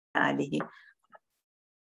آله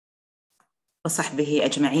وصحبه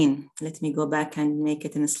أجمعين. Let me go back and make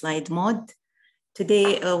it in slide mode.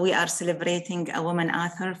 Today we are celebrating a woman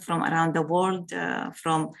author from around the world,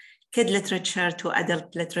 from kid literature to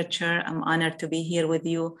adult literature. I'm honored to be here with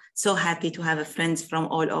you. So happy to have friends from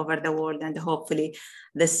all over the world, and hopefully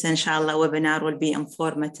this, inshallah, webinar will be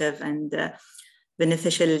informative and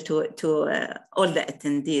beneficial to all the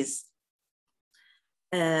attendees.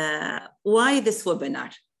 Why this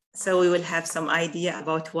webinar? So we will have some idea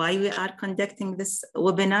about why we are conducting this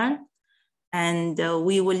webinar, and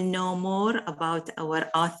we will know more about our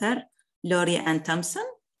author, Laurie Ann Thompson,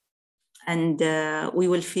 and we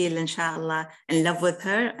will feel, inshallah, in love with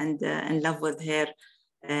her and in love with her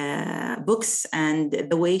books and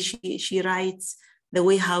the way she writes, the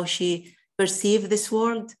way how she perceives this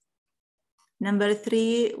world. Number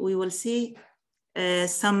 3, we will see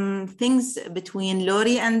some things between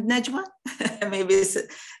Laurie and Najwa. Maybe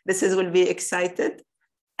this will be excited.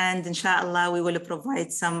 And inshallah, we will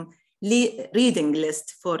provide some reading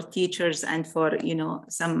list for teachers and for,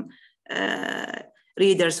 some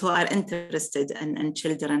readers who are interested in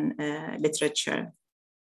children literature.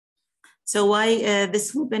 So why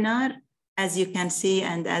this webinar? As you can see,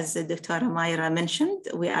 and as Dr. Myra mentioned,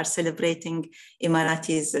 we are celebrating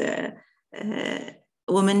Emirati's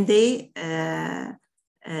Women's Day.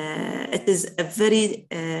 It is a very,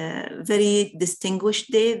 very distinguished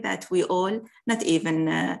day that we all, not even,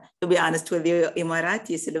 to be honest with you,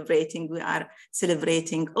 Emirati celebrating, we are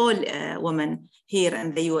celebrating all women here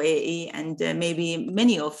in the UAE, and maybe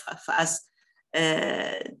many of us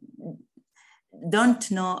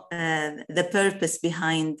don't know the purpose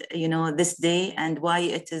behind, this day and why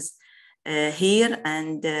it is here,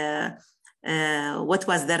 and what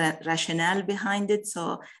was the rationale behind it.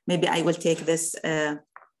 So maybe I will take this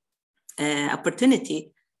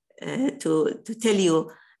opportunity to tell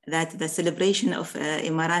you that the celebration of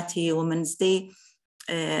Emirati Women's Day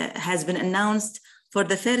has been announced for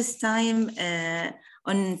the first time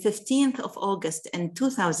on 15th of August in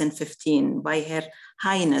 2015 by Her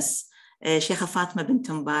Highness Sheikha Fatima bint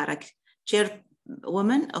Mubarak,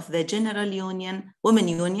 Chairwoman of the General Women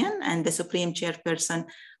Union and the Supreme Chairperson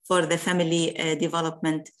for the Family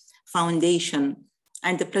Development Foundation,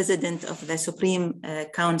 and the President of the Supreme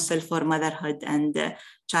Council for Motherhood and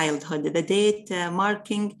Childhood. The date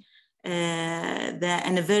marking the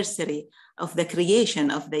anniversary of the creation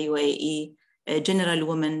of the UAE General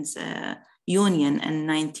Women's Union in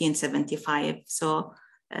 1975. So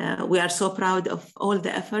we are so proud of all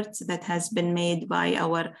the efforts that has been made by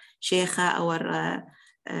our Sheikha, our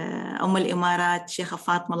al-Imarat, Sheikha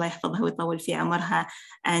Fatima, Allah yahfadha wa yutawwil fi amarha.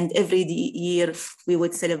 And every year we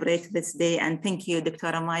would celebrate this day. And thank you,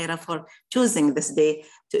 Dr. Myra, for choosing this day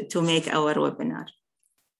to make our webinar.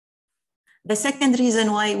 The second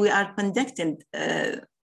reason why we are conducting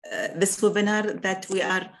this webinar, that we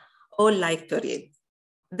are all like to read.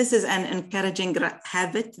 This is an encouraging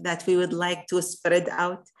habit that we would like to spread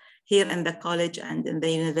out here in the college and in the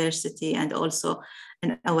university, and also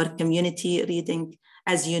in our community reading.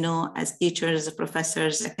 As you know, as teachers,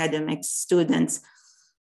 professors, academics, students,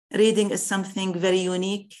 reading is something very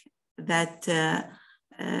unique that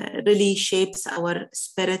really shapes our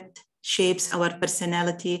spirit, shapes our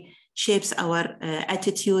personality, shapes our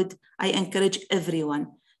attitude. I encourage everyone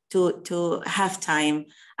to have time.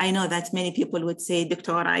 I know that many people would say,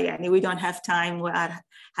 Doctora, we don't have time, we are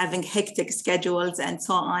having hectic schedules and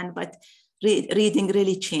so on, but reading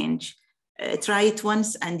really change. Try it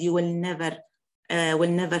once and you will never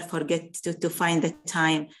forget to find the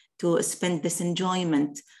time to spend this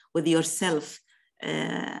enjoyment with yourself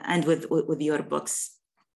and with your books.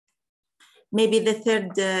 Maybe the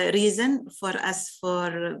third reason for us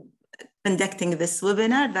for conducting this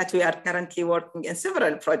webinar, that we are currently working in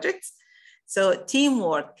several projects. So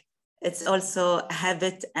teamwork, it's also a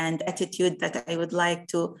habit and attitude that I would like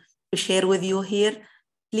to share with you here.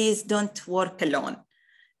 Please don't work alone.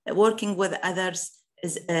 Working with others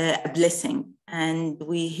is a blessing. And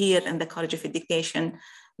we here in the College of Education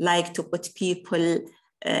like to put people,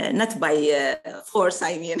 not by force,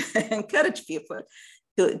 encourage people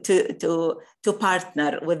to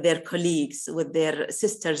partner with their colleagues, with their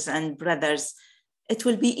sisters and brothers. It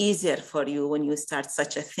will be easier for you when you start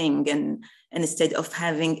such a thing, and instead of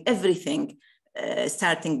having everything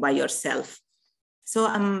starting by yourself. So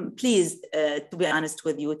I'm pleased, to be honest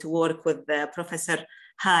with you, to work with Professor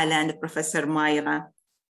Hala and Professor Myra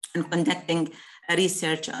in conducting a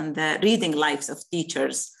research on the reading lives of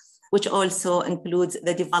teachers, which also includes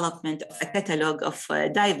the development of a catalogue of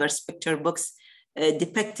diverse picture books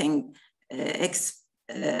depicting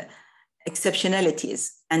exceptionalities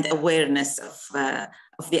and awareness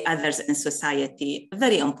of the others in society. A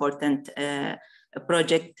very important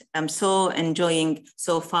project. I'm so enjoying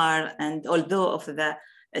so far. And although of the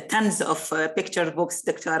tons of picture books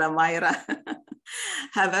Dr. Myra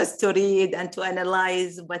have us to read and to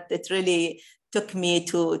analyze, but it really took me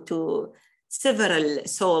to several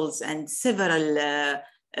souls and several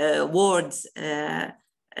words.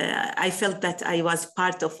 I felt that I was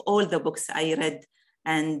part of all the books I read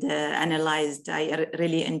and analyzed. I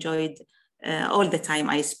really enjoyed all the time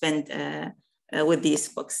I spent with these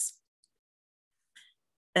books.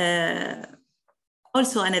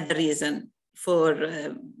 Also, another reason for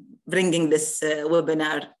bringing this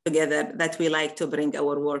webinar together, that we like to bring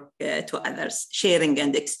our work to others, sharing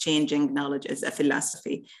and exchanging knowledge as a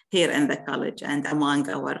philosophy here in the college and among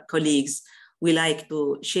our colleagues. We like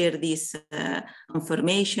to share this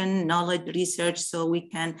information, knowledge, research, so we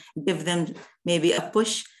can give them maybe a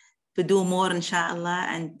push to do more, inshallah,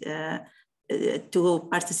 and to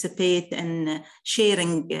participate in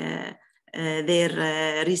sharing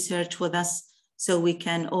their research with us, so we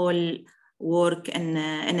can all work in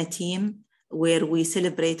a team where we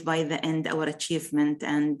celebrate by the end our achievement,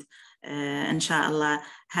 and inshallah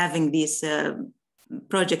having these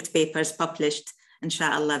project papers published,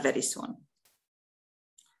 inshallah, very soon.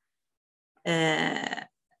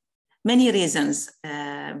 Many reasons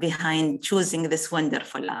behind choosing this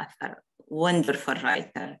wonderful author, wonderful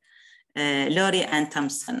writer, Laurie Ann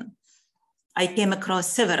Thompson. I came across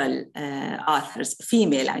several authors,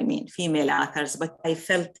 female authors, but I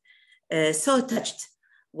felt so touched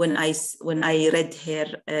when I read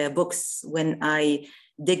her books, when I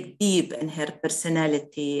dig deep in her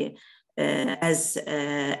personality as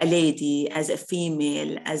a lady, as a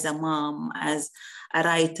female, as a mom, as a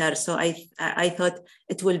writer. So I thought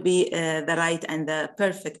it will be the right and the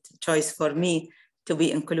perfect choice for me to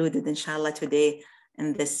be included, inshallah, today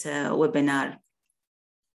in this webinar.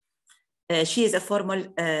 She is a former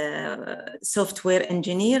software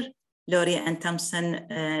engineer. Laurie Ann Thompson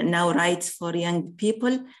now writes for young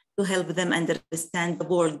people to help them understand the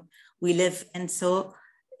world we live in, so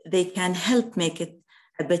they can help make it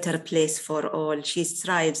a better place for all. She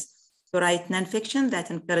strives to write nonfiction that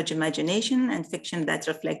encourage imagination and fiction that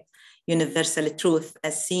reflect universal truth,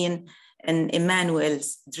 as seen in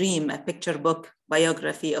Emmanuel's Dream, a picture book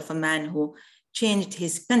biography of a man who changed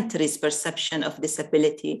his country's perception of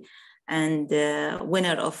disability, and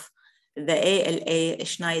winner of the ALA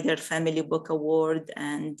Schneider Family Book Award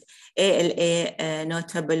and ALA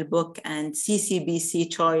Notable Book and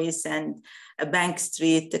CCBC Choice and Bank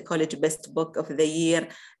Street College Best Book of the Year,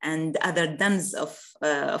 and other tons of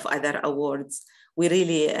other awards. We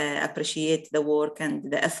really appreciate the work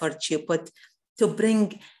and the effort she put to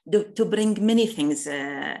bring many things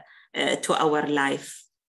to our life.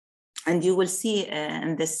 And you will see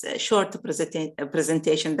in this short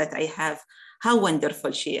presentation that I have how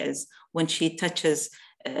wonderful she is when she touches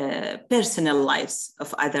personal lives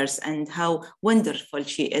of others, and how wonderful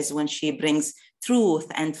she is when she brings truth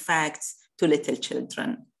and facts to little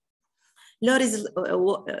children. Laurie's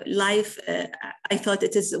life, I thought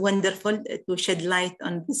it is wonderful to shed light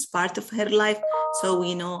on this part of her life, so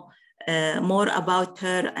we know more about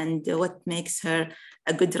her and what makes her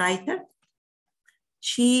a good writer.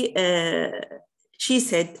 She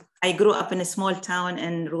said, I grew up in a small town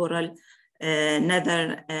in rural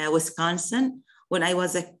northern Wisconsin. When I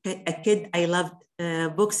was a kid, I loved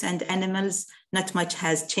books and animals. Not much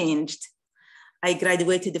has changed. I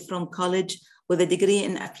graduated from college with a degree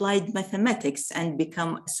in applied mathematics and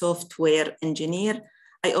become a software engineer.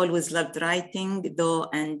 I always loved writing, though,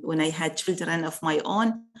 and when I had children of my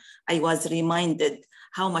own, I was reminded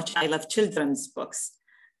how much I love children's books.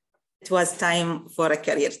 It was time for a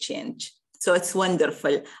career change. So it's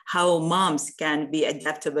wonderful how moms can be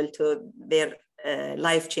adaptable to their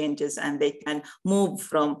life changes, and they can move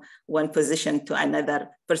from one position to another,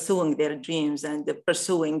 pursuing their dreams and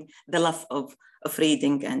pursuing the love of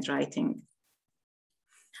reading and writing.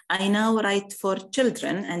 I now write for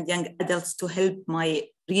children and young adults to help my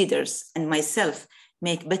readers and myself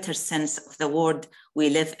make better sense of the world we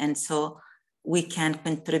live in, so we can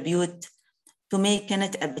contribute to making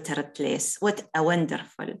it a better place. What a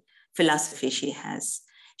wonderful philosophy she has.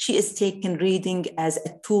 She is taking reading as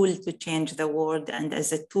a tool to change the world and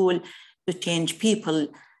as a tool to change people's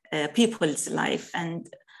life. And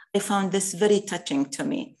I found this very touching to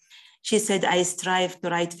me. She said, I strive to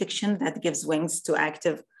write fiction that gives wings to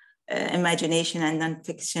active imagination and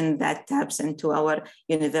nonfiction that taps into our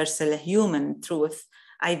universal human truth.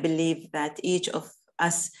 I believe that each of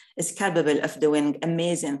us is capable of doing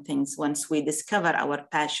amazing things once we discover our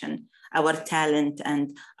passion, our talent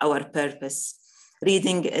and our purpose.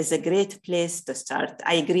 Reading is a great place to start.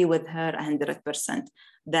 I agree with her 100%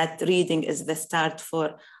 that reading is the start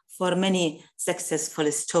for many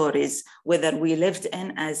successful stories, whether we lived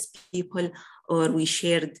in as people or we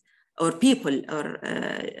shared, or people or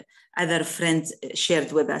other friends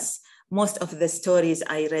shared with us. Most of the stories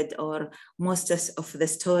I read, or most of the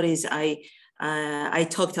stories I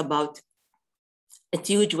talked about, it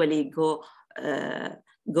usually go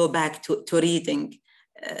back to reading.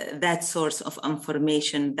 That source of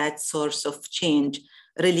information, that source of change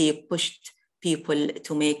really pushed people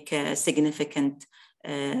to make a significant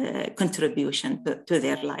contribution to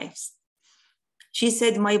their lives. She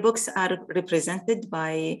said, my books are represented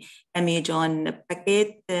by Amy John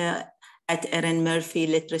Paquette at Erin Murphy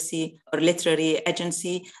Literary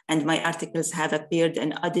Agency, and my articles have appeared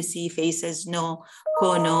in Odyssey, Faces, No,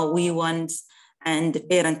 Kono, We Ones, and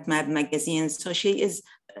Parent Map magazines. So she is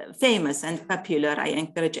famous and popular. I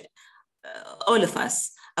encourage all of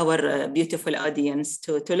us, our beautiful audience,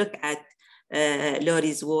 to look at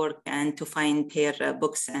Lori's work and to find her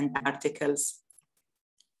books and articles.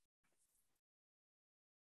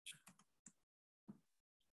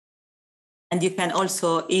 And you can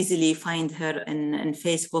also easily find her in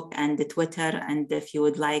Facebook and Twitter. And if you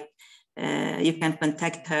would like, you can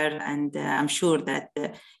contact her, and I'm sure that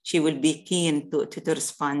she will be keen to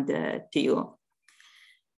respond to you.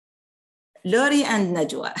 Lori and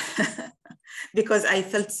Najwa, because I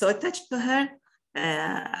felt so touched to her,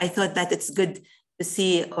 I thought that it's good to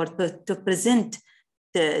see or to present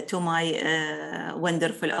to my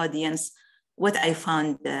wonderful audience what I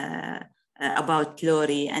found about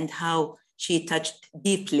Lori and how she touched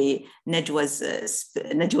deeply Najwa's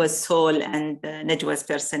soul and Najwa's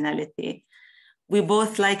personality. We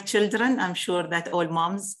both like children. I'm sure that all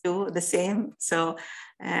moms do the same. So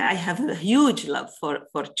I have a huge love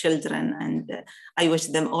for children, and I wish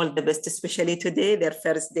them all the best, especially today, their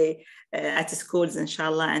first day at schools,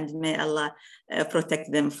 inshallah, and may Allah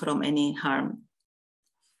protect them from any harm.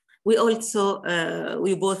 We also,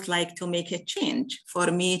 we both like to make a change. For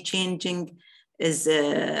me, changing is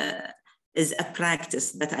a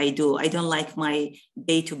practice that I do. I don't like my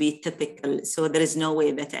day to be typical. So there is no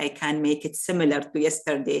way that I can make it similar to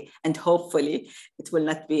yesterday. And hopefully it will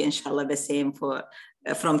not be, inshallah, the same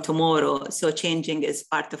from tomorrow. So changing is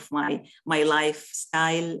part of my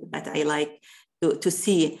lifestyle that I like to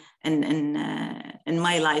see in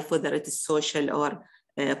my life, whether it is social or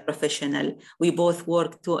professional. We both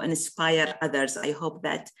work to inspire others. I hope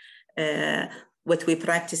that what we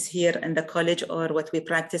practice here in the college or what we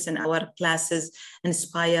practice in our classes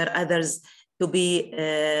inspire others to be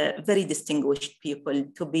very distinguished people,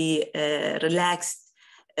 to be relaxed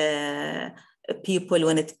people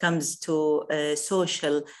when it comes to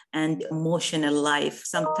social and emotional life.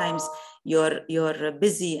 Sometimes your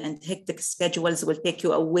busy and hectic schedules will take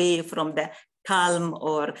you away from the calm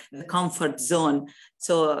or the comfort zone.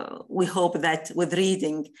 So we hope that with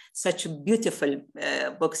reading such beautiful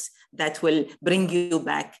books that will bring you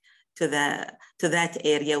back to that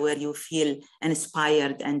area where you feel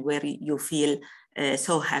inspired and where you feel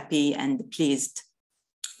so happy and pleased.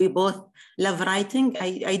 We both love writing.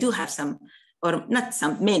 I do have some, or not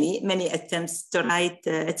some, many attempts to write.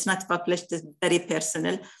 It's not published, it's very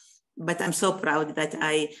personal, but I'm so proud that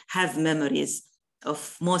I have memories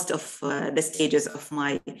of most of the stages of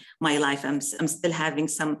my life. I'm still having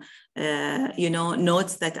some,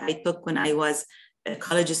 notes that I took when I was a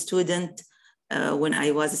college student, when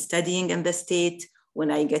I was studying in the state,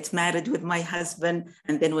 when I get married with my husband,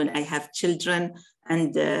 and then when I have children,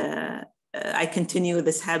 and I continue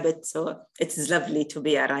this habit. So it's lovely to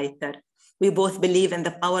be a writer. We both believe in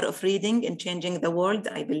the power of reading in changing the world.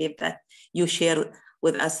 I believe that you share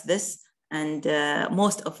with us this. And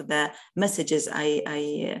most of the messages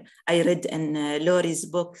I read in Lori's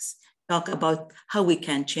books talk about how we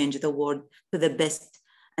can change the world to the best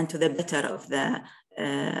and to the better of the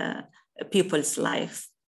people's life.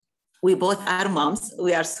 We both are moms.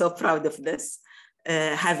 We are so proud of this.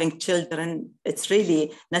 Having children, it's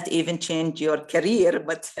really not even change your career,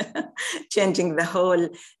 but changing the whole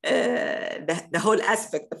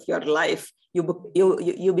aspect of your life.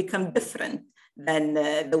 You become different than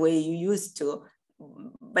the way you used to,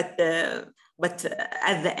 but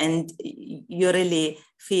at the end, you really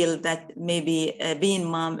feel that maybe being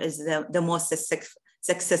mom is the most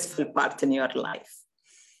successful part in your life.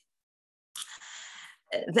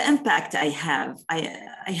 The impact I have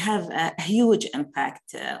a huge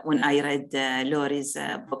impact when I read Lori's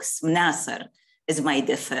books. Nasser is my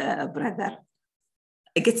deaf brother.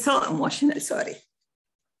 I get so emotional, sorry.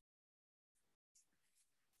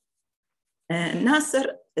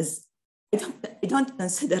 Nasser is I don't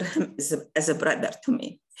consider him as a brother to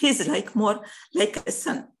me. He's like more like a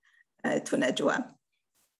son to Najwa.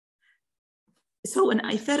 So when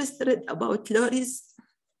I first read about Lori's,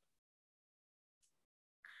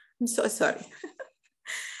 I'm so sorry.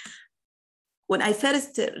 When I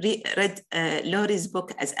first read Lori's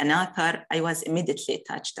book as an author, I was immediately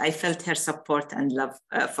touched. I felt her support and love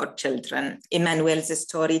for children. Emmanuel's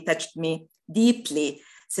story touched me deeply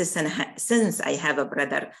since I have a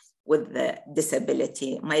brother with a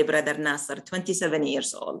disability. My brother Nasser, 27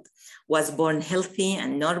 years old, was born healthy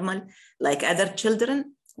and normal like other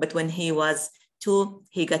children, but when he was 2,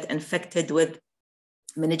 he got infected with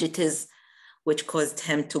meningitis, which caused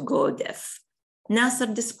him to go deaf. Nasser,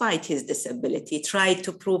 despite his disability, tried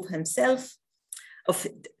to prove himself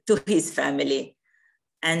to his family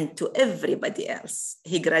and to everybody else.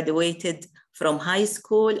 He graduated from high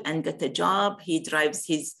school and got a job. He drives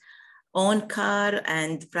his own car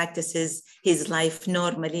and practices his life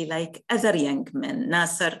normally like other young men.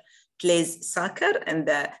 Nasser plays soccer in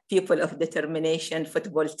the People of Determination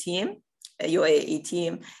football team, UAE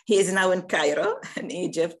team. He is now in Cairo, in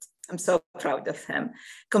Egypt. I'm so proud of him,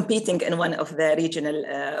 competing in one of the regional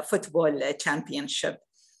football championship.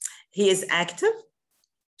 He is active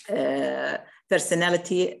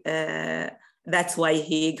personality. That's why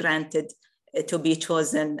he granted to be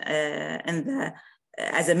chosen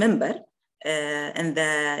as a member in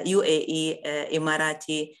the UAE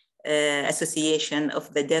Emirati Association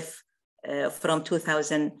of the Deaf from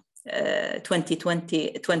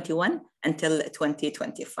 2021 until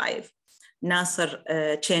 2025.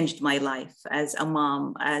 Nasser changed my life as a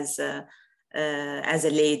mom, as a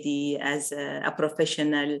lady, as a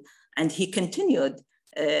professional, and he continued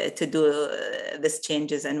to do these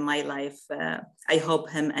changes in my life. I hope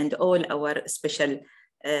him and all our special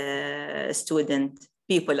student,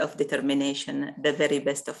 people of determination, the very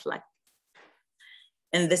best of luck.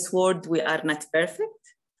 In this world, we are not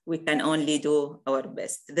perfect. We can only do our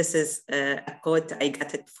best. This is a quote, I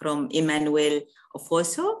got it from Emmanuel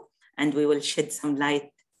Ofoso, and we will shed some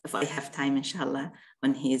light, if I have time, inshallah,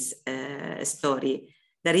 on his story.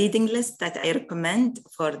 The reading list that I recommend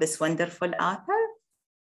for this wonderful author,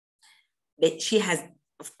 she has,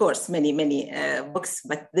 of course, many books,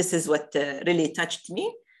 but this is what really touched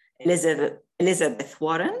me. Elizabeth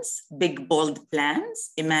Warren's Big Bold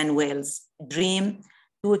Plans, Emmanuel's Dream,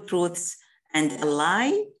 Two Truths and a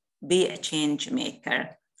Lie, Be a Change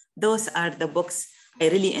Maker. Those are the books I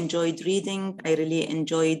really enjoyed reading. I really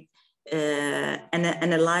enjoyed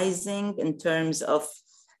analyzing in terms of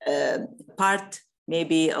part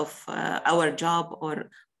maybe of our job or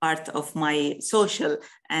part of my social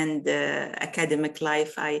and academic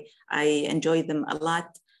life. I enjoy them a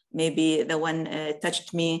lot. Maybe the one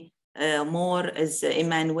touched me more is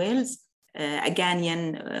Emmanuel's, a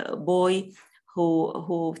Ghanaian boy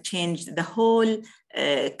who changed the whole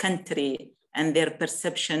country and their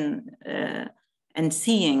perception and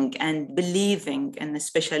seeing and believing in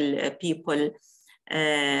special people.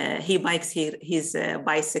 He bikes his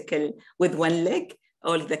bicycle with one leg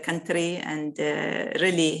all the country, and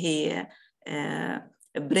really he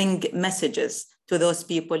bring messages to those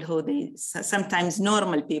people who they sometimes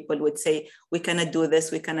normal people would say, we cannot do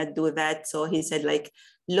this, we cannot do that. So he said, like,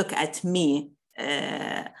 look at me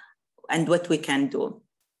and what we can do.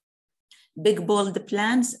 Big bold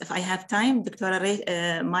plans. If I have time,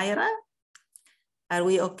 Dr. Myra, are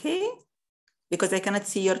we okay? Because I cannot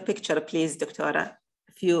see your picture, please, Doctora.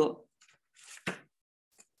 If you,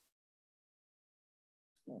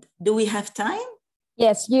 do we have time?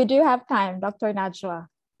 Yes, you do have time, Dr. Najwa.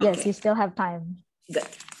 Yes, okay. You still have time. Good.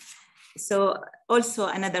 So also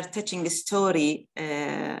another touching story,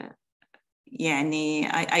 I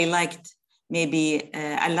liked maybe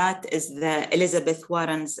a lot is the Elizabeth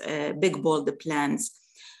Warren's Big Bold Plans,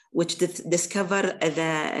 which discover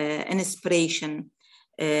the inspiration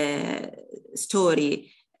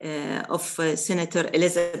story of Senator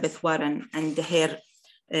Elizabeth Warren and her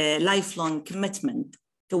lifelong commitment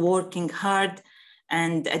to working hard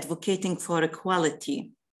and advocating for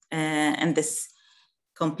equality in this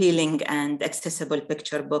compelling and accessible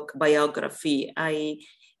picture book biography. I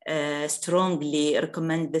strongly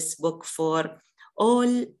recommend this book for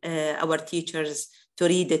all our teachers to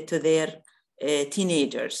read it to their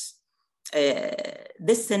teenagers.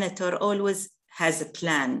 This senator always has a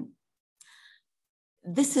plan.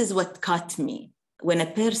 This is what caught me. When a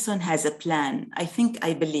person has a plan,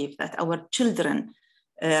 I believe that our children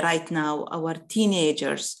right now, our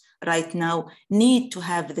teenagers right now need to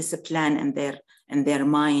have this plan in their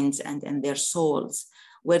minds and in their souls,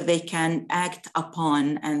 where they can act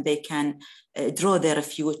upon and they can draw their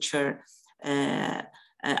future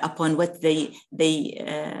upon what they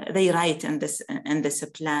write in this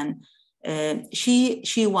plan.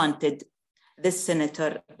 She wanted this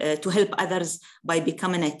senator to help others by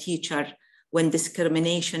becoming a teacher. When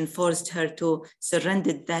discrimination forced her to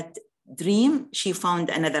surrender that dream, she found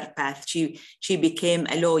another path. She became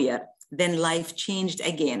a lawyer. Then life changed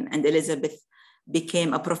again, and Elizabeth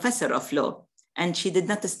became a professor of law. And she did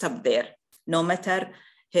not stop there. No matter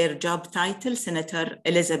her job title, Senator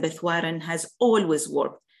Elizabeth Warren has always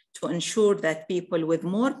worked to ensure that people with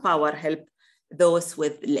more power help those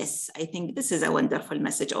with less. I think this is a wonderful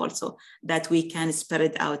message also, that we can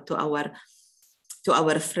spread out to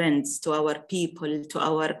our friends, to our people, to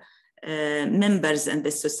our members in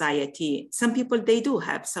the society. Some people, they do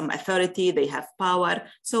have some authority, they have power.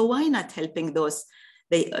 So why not helping those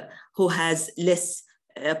who has less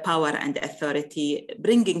power and authority?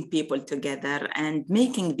 Bringing people together and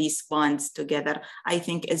making these bonds together, I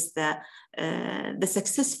think, is the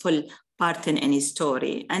successful part in any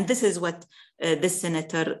story. And this is what this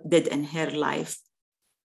senator did in her life.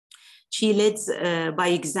 She leads by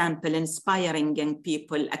example, inspiring young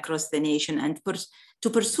people across the nation and to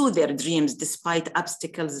pursue their dreams despite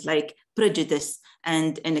obstacles like prejudice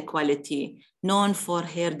and inequality. Known for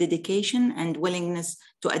her dedication and willingness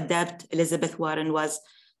to adapt, Elizabeth Warren was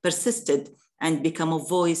persisted and become a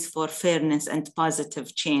voice for fairness and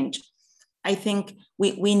positive change. I think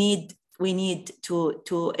we need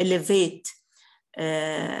to elevate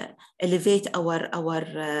our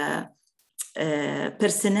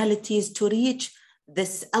personalities to reach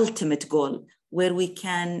this ultimate goal, where we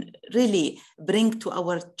can really bring to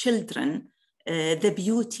our children the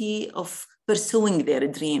beauty of pursuing their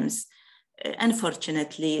dreams.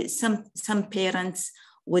 Unfortunately, some parents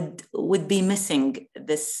would be missing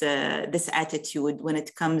this attitude when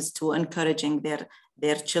it comes to encouraging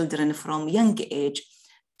their children from young age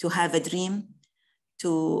to have a dream,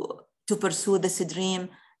 to pursue this dream,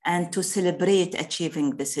 and to celebrate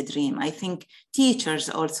achieving this dream. I think teachers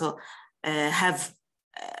also have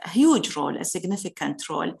a huge role, a significant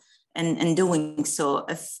role in doing so.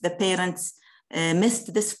 If the parents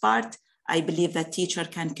missed this part, I believe that teacher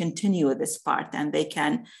can continue this part and they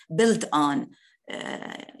can build on,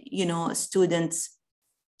 students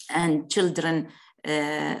and children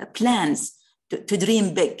plans to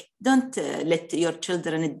dream big. Don't let your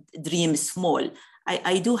children dream small.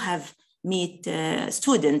 I do have meet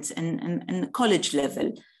students in college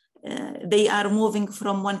level. They are moving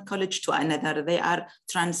from one college to another. They are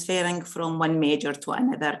transferring from one major to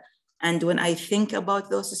another. And when I think about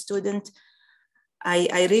those students,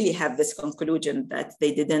 I really have this conclusion that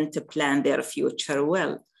they didn't plan their future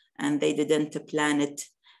well, and they didn't plan it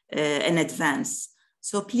in advance.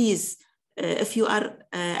 So please, if you are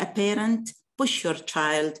a parent, push your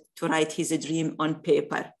child to write his dream on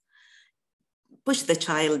paper. Push the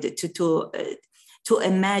child to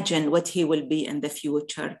imagine what he will be in the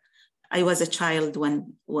future. I was a child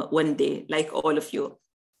one day, like all of you,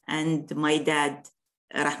 and my dad,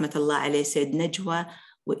 rahmatullah alayhi, said, Najwa,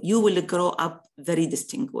 you will grow up very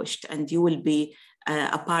distinguished, and you will be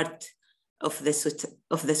a part of the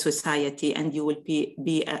society, and you will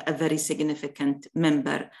be a very significant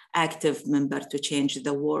member, active member to change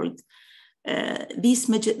the world. These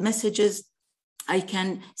messages, I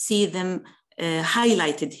can see them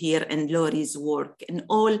highlighted here in Lori's work. In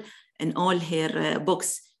all her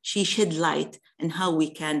books, she shed light on how we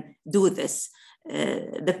can do this.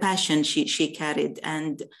 The passion she carried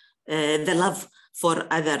and the love for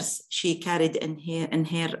others she carried in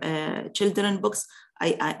her children books.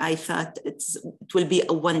 I thought it will be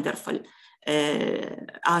a wonderful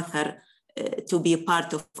author to be a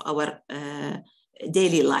part of our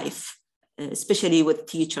daily life, especially with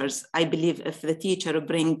teachers. I believe if the teacher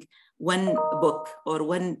bring one book or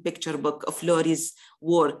one picture book of Lori's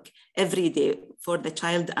work every day for the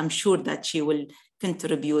child, I'm sure that she will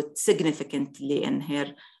contribute significantly in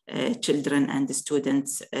her children and the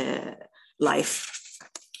students' life.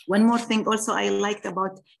 One more thing also I liked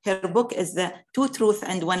about her book is the 2 truths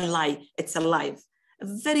and 1 lie. It's alive. A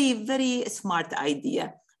very, very smart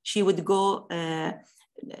idea. She would go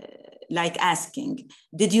like asking,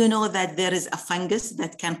 did you know that there is a fungus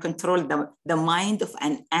that can control the mind of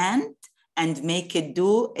an ant and make it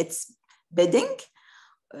do its bidding?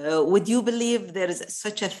 Would you believe there is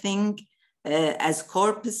such a thing as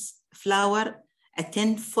corpse flower, a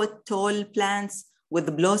 10-foot tall plant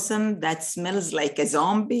with blossom that smells like a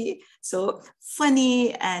zombie? So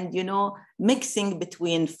funny and, mixing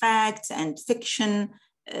between facts and fiction.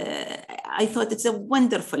 I thought it's a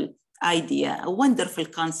wonderful idea, a wonderful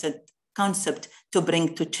concept to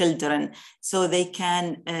bring to children so they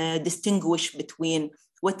can distinguish between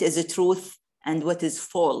what is a truth and what is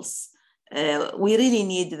false. We really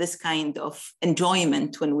need this kind of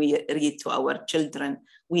enjoyment when we read to our children.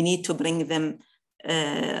 We need to bring them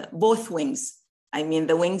both wings. I mean,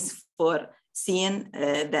 the wings for seeing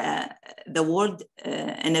the world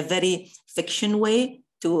in a very fiction way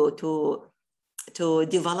to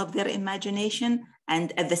develop their imagination.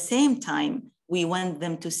 And at the same time, we want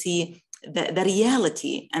them to see the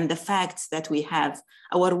reality and the facts that we have.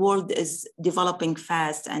 Our world is developing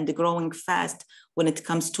fast and growing fast when it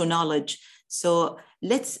comes to knowledge. So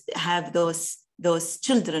let's have those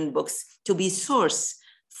children books to be source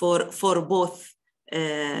for both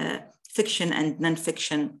fiction and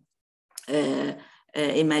nonfiction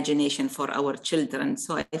imagination for our children.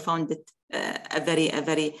 So I found it a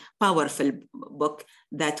very powerful book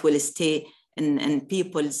that will stay in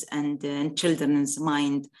people's and in children's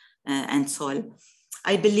mind and soul.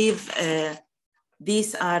 I believe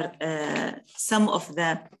these are some of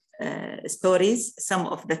the stories, some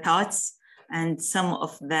of the thoughts, and some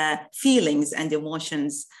of the feelings and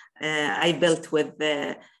emotions I built with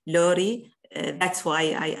Lori. That's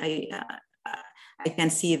why I can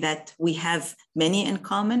see that we have many in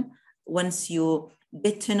common. Once you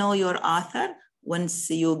get to know your author, once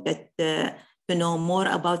you get to know more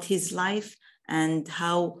about his life and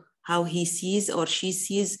how he sees or she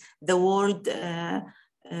sees the world,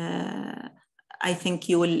 I think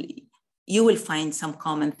you will find some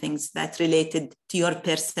common things that related to your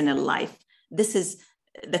personal life. This is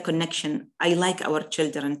the connection I like our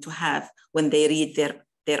children to have when they read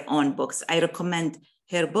their own books. I recommend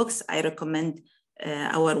her books. I recommend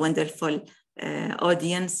our wonderful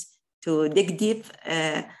audience to dig deep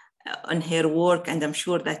on her work, and I'm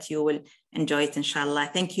sure that you will enjoy it, inshallah.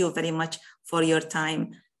 Thank you very much for your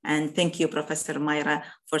time, and thank you, Professor Myra,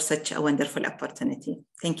 for such a wonderful opportunity.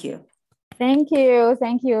 Thank you. Thank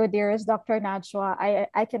you, dearest Dr. Najwa.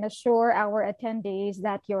 I can assure our attendees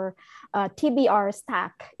that your TBR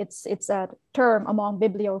stack, it's a term among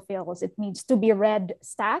bibliophiles. It means to be read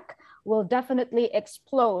stack will definitely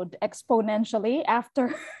explode exponentially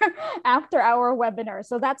after our webinar.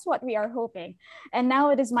 So that's what we are hoping. And now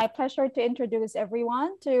it is my pleasure to introduce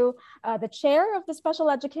everyone to the chair of the Special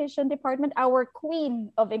Education Department, our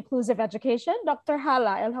queen of inclusive education, Dr.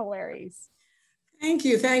 Hala El-Hawaris. Thank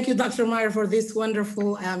you, Dr. Meyer, for this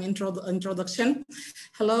wonderful introduction.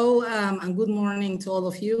 Hello and good morning to all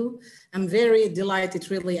of you. I'm very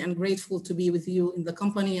delighted, really, and grateful to be with you in the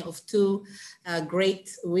company of two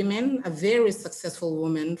great women, a very successful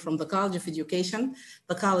woman from the College of Education,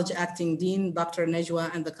 the College Acting Dean, Dr.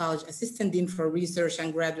 Najwa, and the College Assistant Dean for Research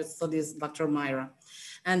and Graduate Studies, Dr. Myra.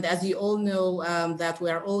 And as you all know, that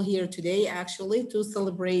we are all here today, actually, to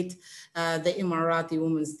celebrate the Emirati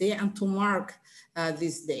Women's Day and to mark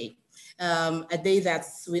this day, a day that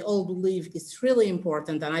we all believe is really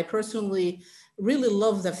important. And I personally really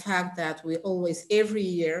love the fact that we always, every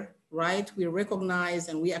year, right, we recognize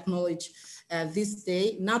and we acknowledge this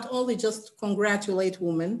day, not only just congratulate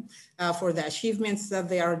women for the achievements that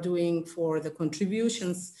they are doing, for the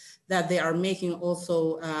contributions that they are making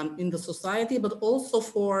also in the society, but also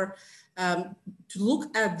for to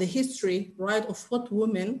look at the history, right, of what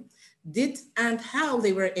women did and how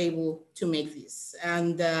they were able to make this.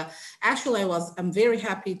 And actually, I'm very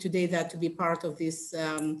happy today that to be part of this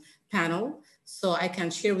panel, so I can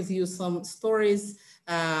share with you some stories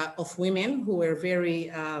of women who were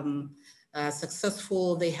very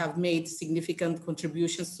successful. They have made significant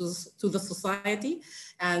contributions to the society.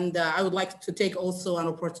 And I would like to take also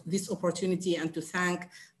this opportunity and to thank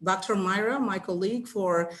Dr. Myra, my colleague,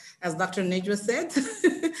 for, as Dr. Najwa said,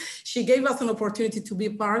 she gave us an opportunity to be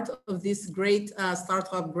part of this great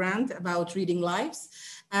startup grant about reading lives.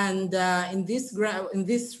 And in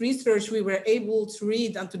this research, we were able to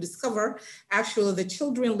read and to discover actually the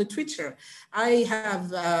children literature. I have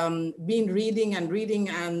been reading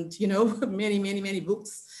and, you know, many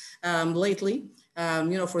books lately,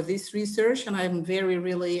 you know, for this research. And I'm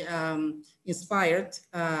really inspired,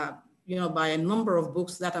 you know, by a number of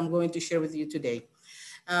books that I'm going to share with you today.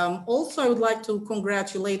 Also, I would like to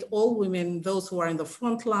congratulate all women, those who are in the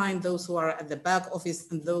front line, those who are at the back office,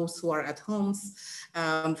 and those who are at homes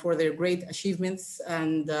for their great achievements.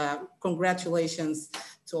 And congratulations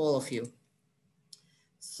to all of you.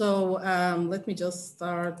 So let me just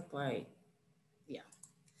start by, yeah.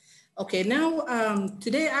 Okay, now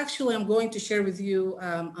today, actually, I'm going to share with you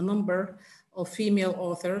a number of female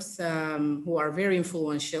authors who are very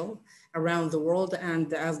influential around the world.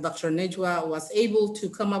 And as Dr. Najwa was able to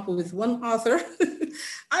come up with one author,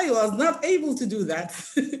 I was not able to do that.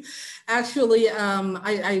 Actually,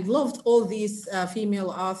 I loved all these female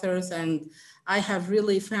authors, and I have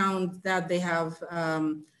really found that they have,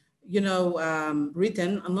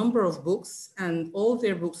 written a number of books, and all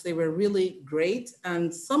their books, they were really great.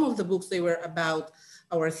 And some of the books, they were about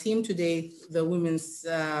our theme today, the women's,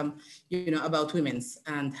 about women's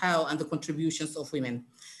and the contributions of women.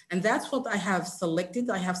 And that's what I have selected.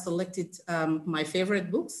 I have selected my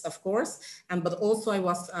favorite books, of course, but also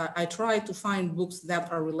I tried to find books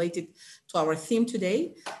that are related to our theme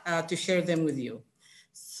today to share them with you.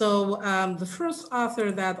 So the first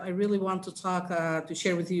author that I really want to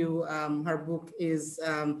share with you, her book is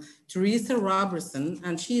Teresa Robertson,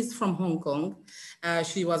 and she's from Hong Kong.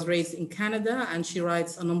 She was raised in Canada, and she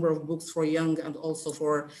writes a number of books for young and also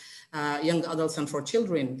for young adults and for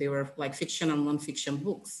children. They were like fiction and nonfiction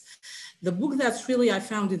books. The book that's really, I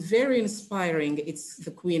found it very inspiring, it's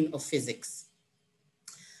The Queen of Physics.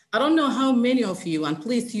 I don't know how many of you, and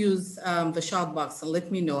please use the chat box and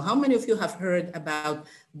let me know, how many of you have heard about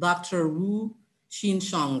Dr. Wu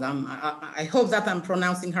Xin-Shang? I hope that I'm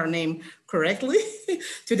pronouncing her name correctly.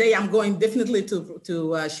 Today, I'm going definitely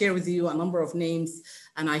to share with you a number of names,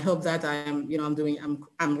 and I hope that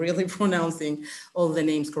I'm really pronouncing all the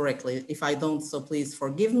names correctly. If I don't, so please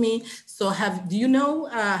forgive me. So have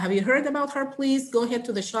you heard about her? Please go ahead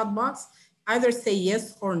to the chat box, either say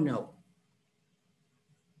yes or no.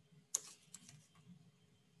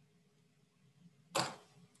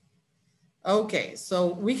 Okay,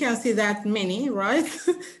 so we can see that many, right?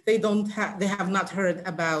 they have not heard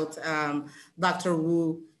about Dr.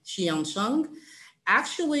 Wu Xiansheng.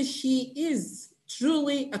 Actually, she is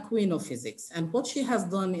truly a queen of physics. And what she has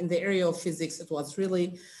done in the area of physics, it was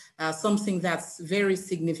really something that's very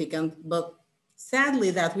significant, but sadly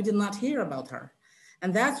that we did not hear about her.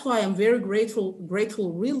 And that's why I'm very grateful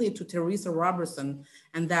really to Teresa Robertson,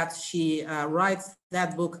 and that she writes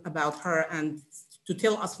that book about her and to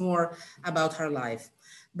tell us more about her life.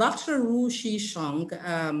 Dr. Wu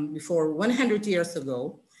Xiansheng, before 100 years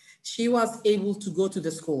ago, she was able to go to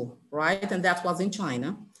the school, right? And that was in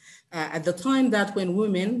China, at the time that when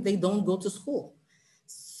women, they don't go to school.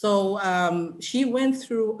 So she went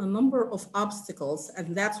through a number of obstacles,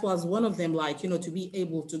 and that was one of them, to be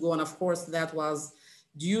able to go. And of course, that was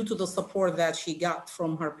due to the support that she got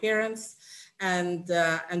from her parents. And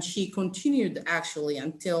she continued actually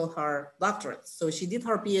until her doctorate. So she did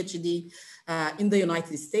her PhD in the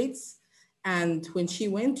United States. And when she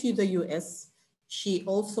went to the US, she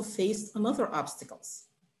also faced another obstacles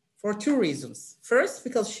for two reasons. First,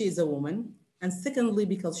 because she's a woman, and secondly,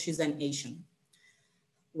 because she's an Asian,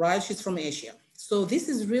 right? She's from Asia. So this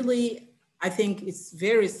is really, I think it's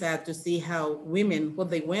very sad to see how women,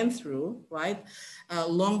 what they went through, right? A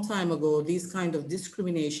long time ago, these kind of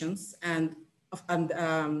discriminations, and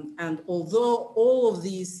although all of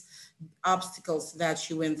these obstacles that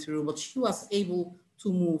she went through, but she was able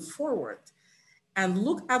to move forward. And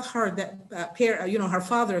look at her, her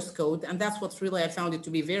father's code, and that's what's really, I found it to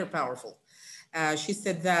be very powerful. She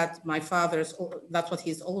said that that's what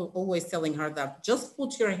he's always telling her, that just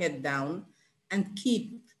put your head down and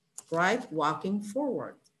keep, right, walking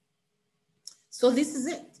forward. So this is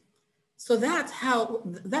it. So that's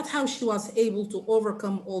how she was able to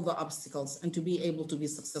overcome all the obstacles and to be able to be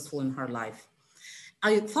successful in her life.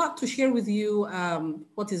 I thought to share with you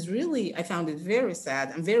what is really, I found it very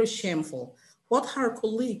sad and very shameful, what her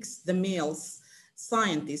colleagues, the males,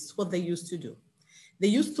 scientists, what they used to do. They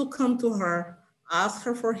used to come to her, ask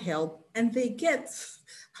her for help, and they get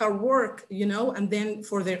her work, and then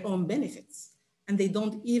for their own benefits. And they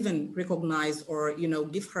don't even recognize or,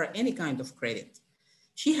 give her any kind of credit.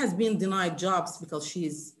 She has been denied jobs because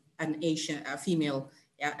she's an Asian female.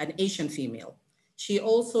 She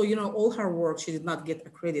also, all her work, she did not get a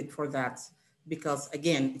credit for that because,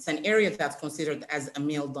 again, it's an area that's considered as a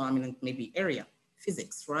male dominant maybe area,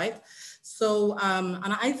 physics, right? So,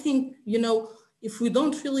 and I think, if we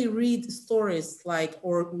don't really read stories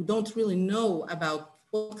or we don't really know about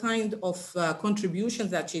what kind of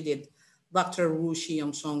contributions that she did, Dr. Wu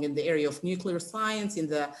Xiansheng, in the area of nuclear science, in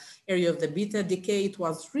the area of the beta decay, it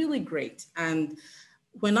was really great. And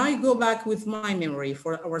when I go back with my memory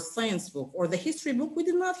for our science book or the history book, we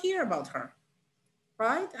did not hear about her,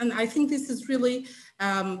 right? And I think this is really,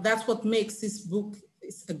 that's what makes this book,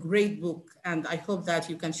 it's a great book. And I hope that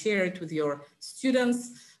you can share it with your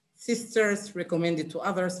students, sisters, recommend it to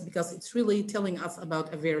others, because it's really telling us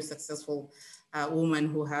about a very successful woman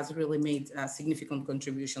who has really made significant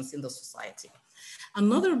contributions in the society.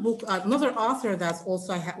 Another book, another author that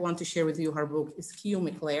also I want to share with you her book is Kyo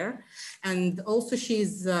McClare. And also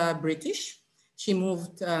she's British. She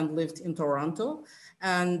moved and lived in Toronto.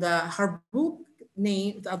 And her book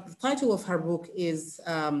name, the title of her book is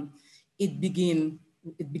It Began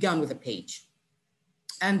with a Page.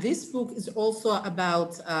 And this book is also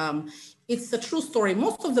about, it's a true story.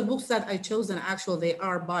 Most of the books that I chosen, actually, they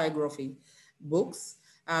are biography books.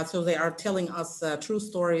 So they are telling us true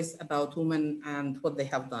stories about women and what they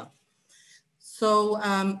have done. So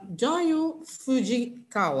Jayu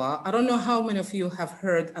Fujikawa, I don't know how many of you have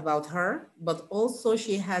heard about her, but also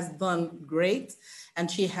she has done great, and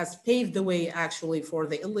she has paved the way actually for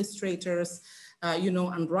the illustrators,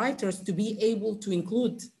 and writers to be able to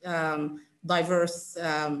include diverse,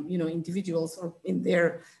 individuals in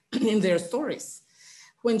their in their stories.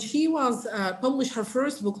 When she was published her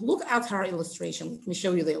first book, look at her illustration. Let me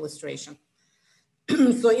show you the illustration.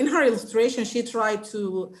 So in her illustration, she tried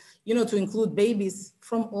to, to include babies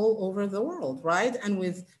from all over the world, right? And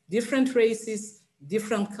with different races,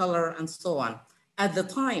 different color, and so on. At the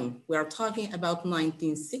time, we are talking about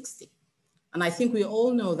 1960. And I think we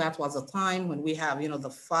all know that was a time when we have, the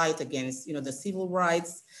fight against, the civil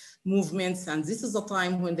rights movements. And this is a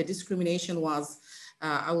time when the discrimination was,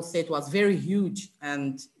 I would say it was very huge.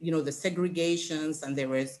 And, the segregations, and there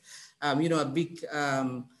was, a big,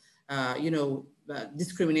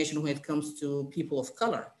 discrimination when it comes to people of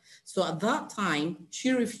color. So at that time, she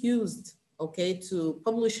refused, to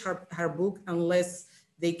publish her book unless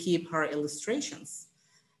they keep her illustrations.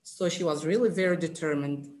 So she was really very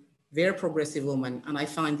determined, very progressive woman. And I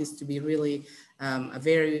find this to be really a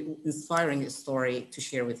very inspiring story to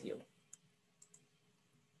share with you.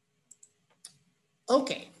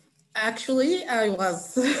 Okay, actually I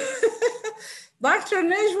was, Dr.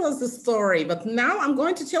 Najwa's story, but now I'm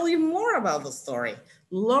going to tell you more about the story.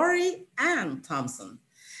 Lori Ann Thompson.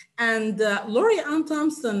 And Lori Ann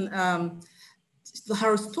Thompson,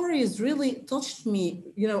 her story has really touched me,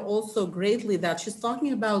 also greatly, that she's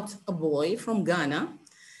talking about a boy from Ghana,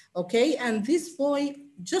 okay? And this boy,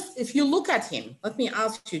 just if you look at him, let me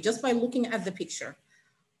ask you, just by looking at the picture,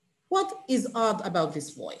 what is odd about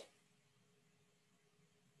this boy?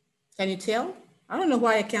 Can you tell? I don't know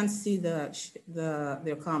why I can't see their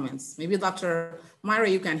comments. Maybe Dr. Myra,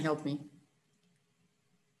 you can help me.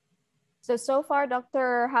 So far,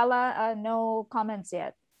 Dr. Hala, no comments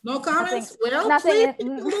yet. No comments? Well, nothing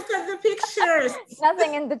please look at the pictures.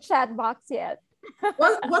 Nothing in the chat box yet.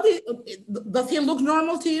 Does he look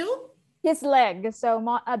normal to you? His leg. So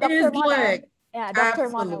Dr. Mona, yeah, Dr.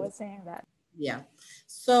 Mona was saying that. Yeah.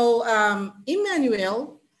 So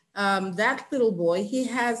Emmanuel, that little boy, he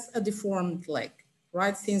has a deformed leg,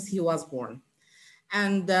 right, since he was born.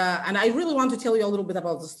 And I really want to tell you a little bit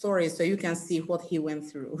about the story so you can see what he went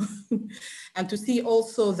through and to see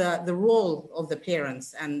also the role of the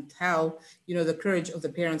parents and how, the courage of the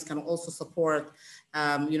parents can also support,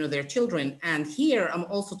 their children. And here I'm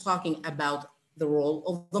also talking about the role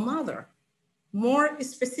of the mother, more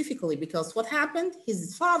specifically, because what happened,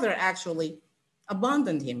 his father actually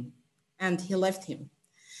abandoned him and he left him.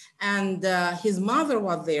 And his mother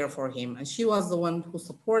was there for him, and she was the one who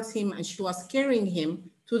supports him, and she was carrying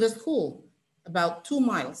him to the school about 2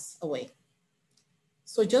 miles away.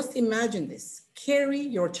 So just imagine this, carry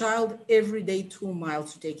your child every day 2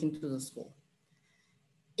 miles to take him to the school.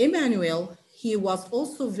 Emmanuel, he was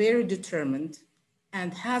also very determined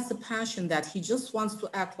and has a passion that he just wants to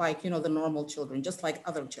act like, the normal children, just like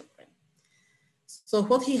other children. So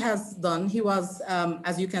what he has done, he was,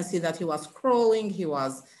 as you can see that he was crawling, he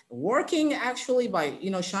was working actually by,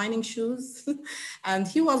 shining shoes. And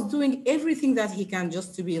he was doing everything that he can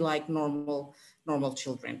just to be like normal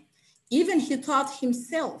children. Even he taught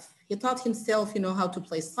himself, how to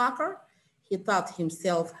play soccer. He taught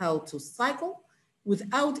himself how to cycle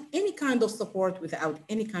without any kind of support, without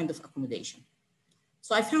any kind of accommodation.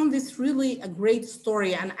 So I found this really a great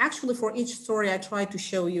story. And actually for each story, I try to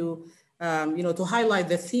show you, to highlight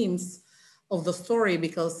the themes of the story,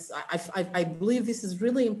 because I believe this is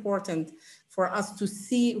really important for us to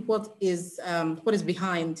see what is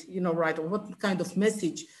behind, right, or what kind of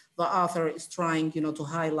message the author is trying, to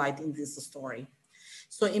highlight in this story.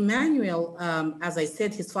 So Emmanuel, as I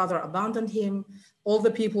said, his father abandoned him. All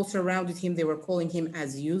the people surrounded him, they were calling him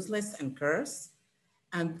as useless and cursed.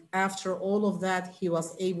 And after all of that, he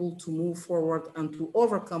was able to move forward and to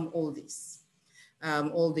overcome all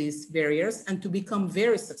these barriers and to become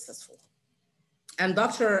very successful. And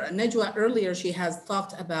Dr. Najwa earlier, she has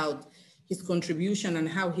talked about his contribution and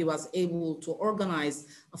how he was able to organize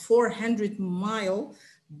a 400-mile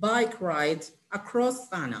bike ride across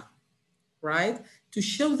Ghana, right? To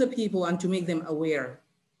show the people and to make them aware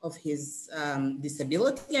of his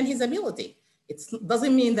disability and his ability. It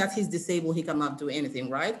doesn't mean that he's disabled, he cannot do anything,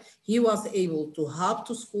 right? He was able to hop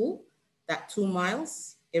to school that 2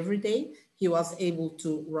 miles every day. he was able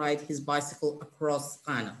to ride his bicycle across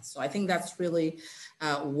Ghana. So I think that's really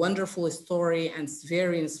a wonderful story, and it's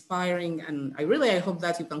very inspiring. And I hope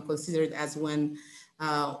that you can consider it as one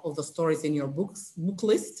of the stories in your book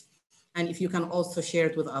list. And if you can also share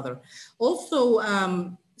it with others. Also,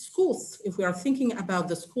 schools, if we are thinking about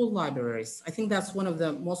the school libraries, I think that's one of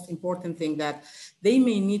the most important things that they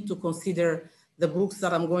may need to consider the books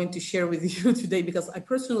that I'm going to share with you today, because I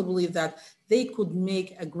personally believe that they could make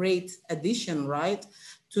a great addition, right,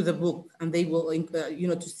 to the book, and they will,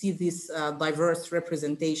 to see this diverse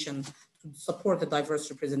representation, to support the diverse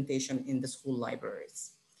representation in the school libraries.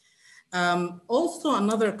 Also,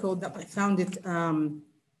 another quote that I found it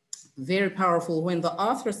very powerful when the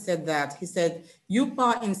author said that, he said,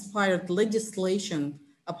 UPA inspired legislation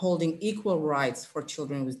upholding equal rights for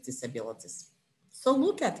children with disabilities. So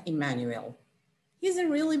look at Emmanuel. He's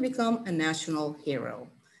really become a national hero.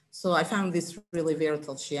 So I found this really very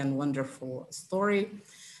touching and wonderful story.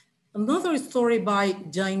 Another story by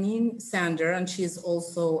Janine Sander, and she's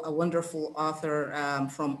also a wonderful author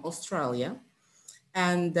from Australia.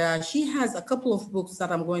 And she has a couple of books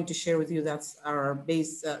that I'm going to share with you that are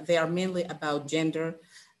based, they are mainly about gender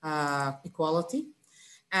equality.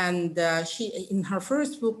 And in her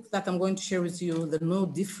first book that I'm going to share with you, The No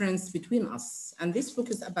Difference Between Us. And this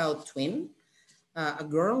book is about twin, a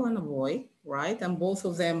girl and a boy, right? And both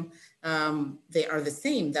of them, they are the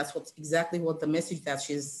same. That's exactly what the message that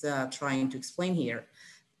she's trying to explain here.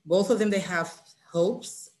 Both of them, they have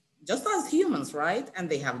hopes, just as humans, right? And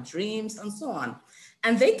they have dreams and so on.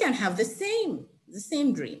 And they can have the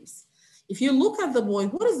same dreams. If you look at the boy,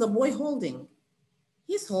 what is the boy holding?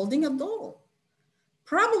 He's holding a doll.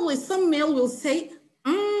 Probably some male will say,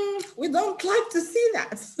 we don't like to see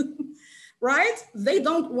that, right? They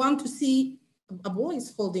don't want to see a boy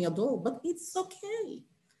is holding a doll, but it's okay.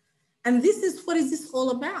 And this is what is this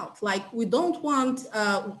all about? Like, we don't want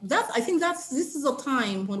I think this is a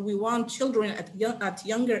time when we want children at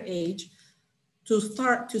younger age to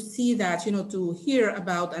start to see that, to hear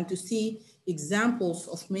about and to see examples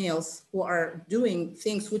of males who are doing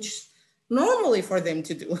things which normally for them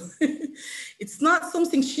to do. It's not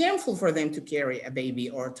something shameful for them to carry a baby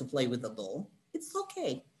or to play with a doll. It's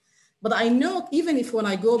okay. But I know, even if when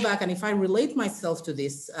I go back and if I relate myself to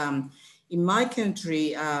this, in my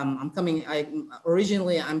country,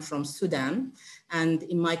 originally I'm from Sudan, and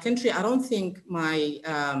in my country, I don't think my,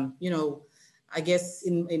 I guess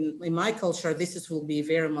in my culture, will be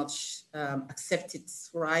very much accepted,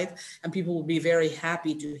 right? And people will be very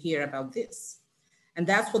happy to hear about this. And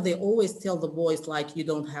that's what they always tell the boys, like, you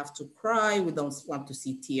don't have to cry. We don't want to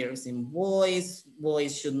see tears in boys.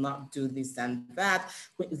 Boys should not do this and that.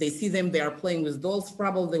 When they see them, they are playing with dolls,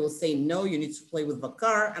 probably they will say, no, you need to play with the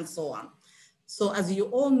car and so on. So as you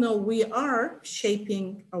all know, we are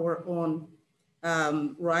shaping our own,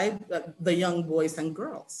 right, the young boys and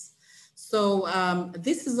girls. So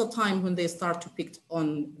this is a time when they start to pick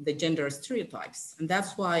on the gender stereotypes. And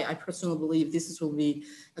that's why I personally believe this will be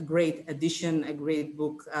a great addition, a great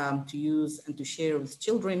book to use and to share with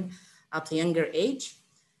children at a younger age.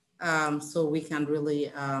 So we can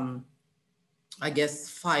really, I guess,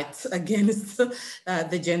 fight against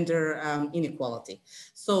the gender inequality.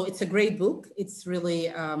 So it's a great book. It's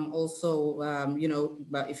really also,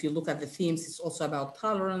 if you look at the themes, it's also about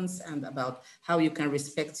tolerance and about how you can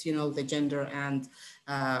respect, the gender, and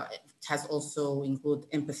it has also include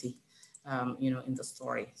empathy, in the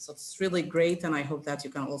story. So it's really great, and I hope that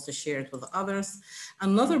you can also share it with others.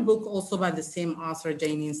 Another book also by the same author,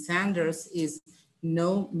 Janine Sanders, is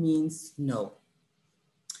No Means No.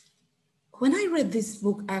 When I read this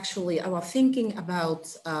book, actually, I was thinking about,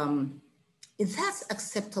 is that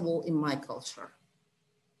acceptable in my culture?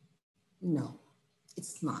 No,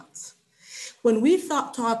 it's not. When we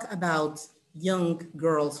talk about young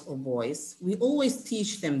girls or boys, we always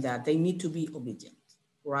teach them that they need to be obedient,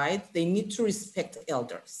 right? They need to respect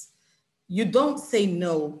elders. You don't say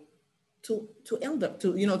no to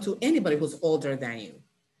anybody who's older than you.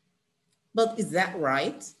 But is that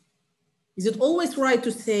right? Is it always right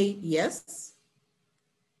to say yes?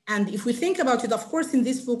 And if we think about it, of course, in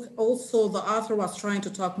this book, also the author was trying to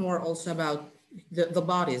talk more also about the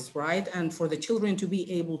bodies, right? And for the children to be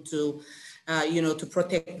able to, to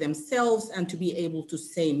protect themselves and to be able to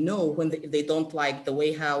say no when they don't like the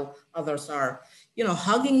way how others are,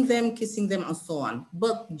 hugging them, kissing them, and so on.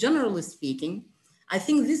 But generally speaking, I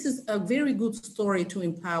think this is a very good story to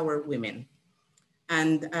empower women.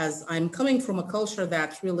 And as I'm coming from a culture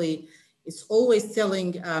that really is always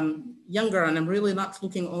telling younger, and I'm really not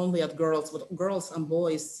looking only at girls, but girls and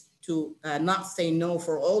boys to not say no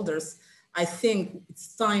for elders, I think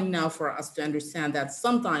it's time now for us to understand that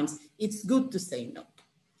sometimes it's good to say no.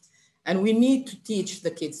 And we need to teach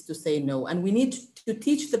the kids to say no. And we need to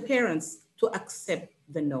teach the parents to accept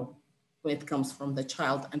the no when it comes from the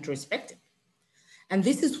child and to respect it. And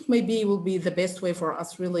this is maybe will be the best way for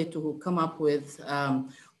us really to come up with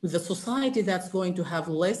a society that's going to have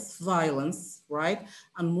less violence, right?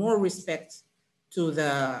 And more respect to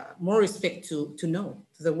no,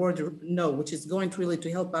 to the word no, which is going to really to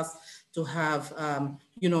help us to have,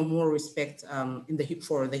 more respect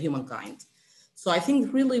for the humankind. So I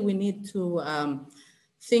think really we need to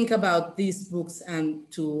think about these books and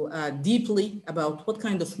to deeply about what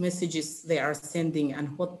kind of messages they are sending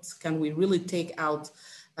and what can we really take out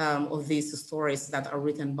of these stories that are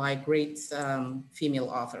written by great female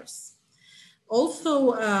authors.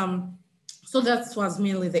 Also, so that was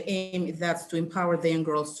mainly the aim, that's to empower the young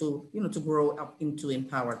girls to, to grow up into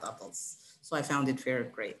empowered adults. So I found it very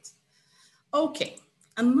great. Okay,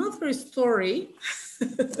 another story.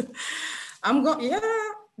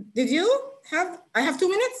 Did you have, I have 2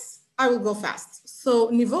 minutes? I will go fast. So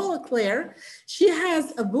Nivola Claire, she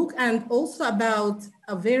has a book and also about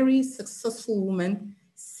a very successful woman,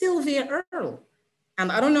 Sylvia Earle.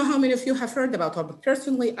 And I don't know how many of you have heard about her, but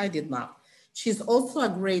personally, I did not. She's also a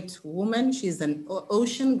great woman. She's an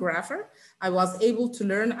oceanographer. I was able to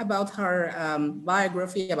learn about her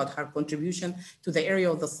biography, about her contribution to the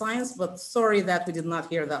area of the science, but sorry that we did not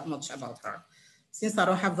hear that much about her. Since I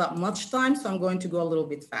don't have that much time, so I'm going to go a little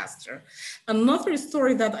bit faster. Another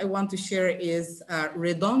story that I want to share is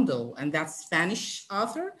Redondo, and that's Spanish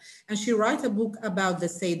author. And she wrote a book about the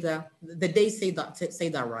day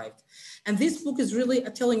Seda arrived. And this book is really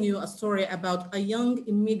telling you a story about a young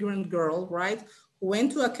immigrant girl, right? Who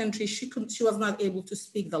went to a country, she was not able to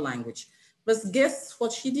speak the language. But guess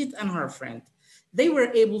what she did and her friend? They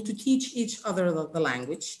were able to teach each other the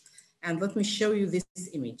language. And let me show you this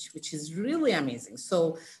image, which is really amazing.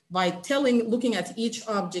 So by looking at each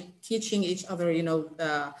object, teaching each other,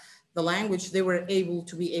 the language, they were able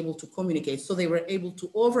to communicate. So they were able to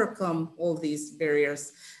overcome all these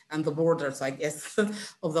barriers and the borders, I guess,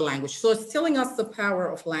 of the language. So it's telling us the power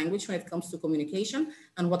of language when it comes to communication.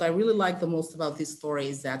 And what I really like the most about this story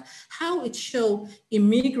is that how it shows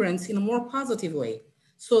immigrants in a more positive way.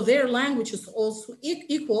 So their language is also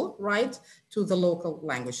equal, right, to the local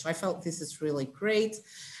language. So I felt this is really great.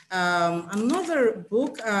 Another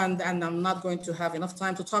book, and I'm not going to have enough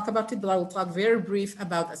time to talk about it, but I will talk very brief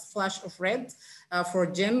about A Splash of Red for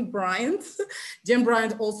Jen Bryant. Jen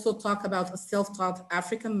Bryant also talked about a self-taught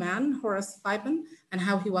African man, Horace Pippin, and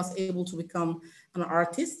how he was able to become an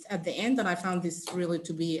artist at the end. And I found this really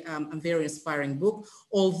to be a very inspiring book.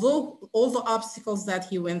 Although all the obstacles that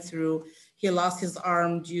he went through, he lost his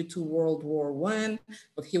arm due to World War I,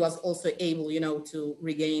 but he was also able, to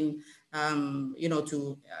regain,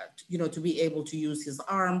 to be able to use his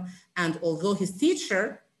arm. And although his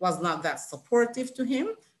teacher was not that supportive to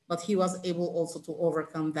him, but he was able also to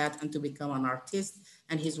overcome that and to become an artist,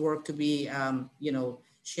 and his work to be,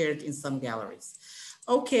 shared in some galleries.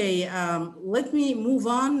 Okay, let me move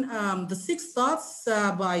on. The 6 Thoughts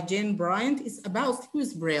by Jane Bryant is about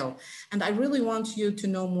Louis Braille. And I really want you to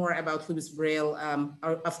know more about Louis Braille.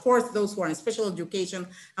 Of course, those who are in special education,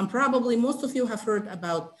 and probably most of you have heard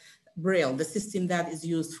about Braille, the system that is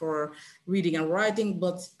used for reading and writing,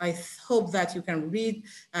 but I hope that you can read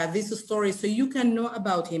this story so you can know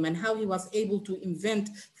about him and how he was able to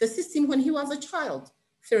invent the system when he was a child,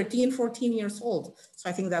 13, 14 years old. So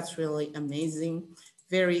I think that's really amazing.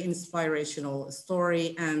 Very inspirational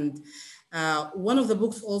story. And one of the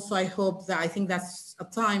books also, I think that's a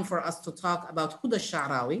time for us to talk about Huda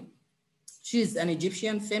Sha'rawi. She's an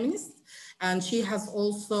Egyptian feminist, and she has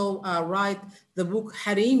also write the book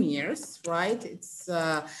Harim Years, right?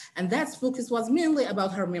 And that book was mainly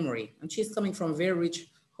about her memory. And she's coming from a very rich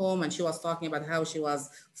home, and she was talking about how she was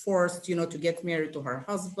forced, to get married to her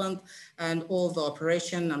husband, and all the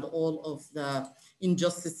oppression and all of the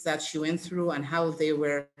injustice that she went through, and how they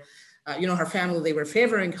were, her family, they were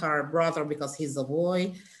favoring her brother because he's a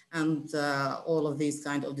boy, and all of these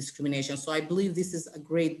kind of discrimination. So I believe this is a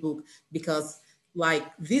great book because like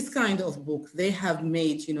this kind of book, they have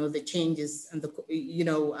made, the changes and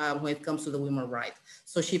when it comes to the women's rights.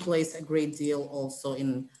 So she plays a great deal also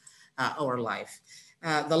in our life.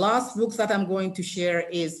 The last book that I'm going to share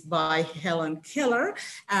is by Helen Keller.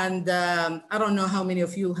 And I don't know how many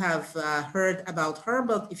of you have heard about her,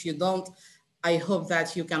 but if you don't, I hope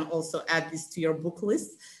that you can also add this to your book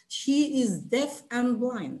list. She is deaf and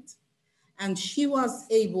blind. And she was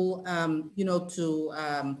able,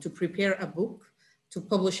 to prepare a book, to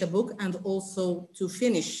publish a book, and also to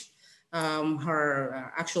finish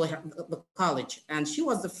the college, and she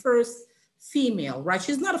was the first female, right?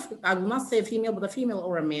 She's not, I will not say a female, but a female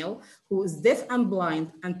or a male who is deaf and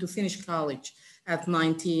blind and to finish college at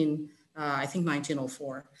 19, I think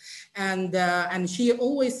 1904. And she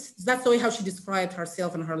always, that's the way how she described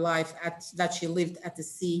herself and her life, that she lived at the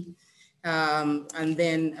sea, and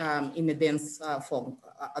then in a dense fog,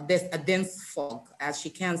 a dense fog, as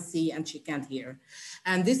she can't see and she can't hear.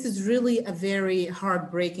 And this is really a very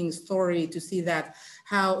heartbreaking story to see that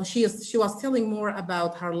how she was telling more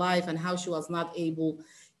about her life and how she was not able,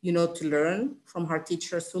 to learn from her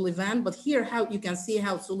teacher Sullivan. But here, how you can see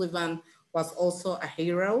how Sullivan was also a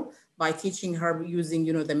hero by teaching her using,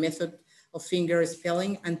 the method of finger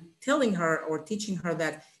spelling and telling her or teaching her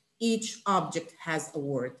that each object has a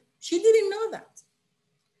word. She didn't know that.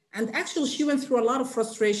 And actually she went through a lot of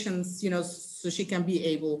frustrations, so she can be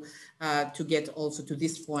able to get also to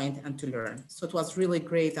this point and to learn. So it was really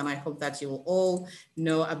great. And I hope that you will all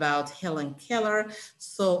know about Helen Keller.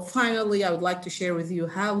 So finally, I would like to share with you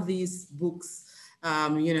how these books,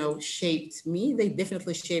 shaped me. They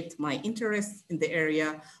definitely shaped my interest in the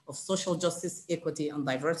area of social justice, equity, and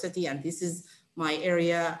diversity. And this is my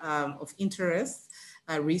area of interest,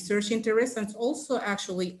 research interest, and it's also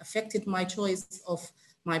actually affected my choice of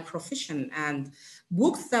my profession. And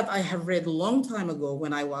books that I have read a long time ago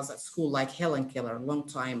when I was at school, like Helen Keller, a long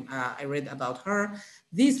time I read about her.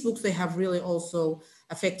 These books, they have really also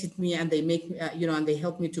affected me, and they make me, and they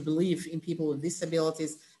help me to believe in people with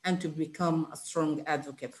disabilities and to become a strong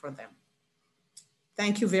advocate for them.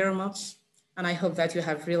 Thank you very much. And I hope that you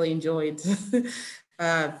have really enjoyed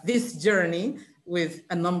this journey with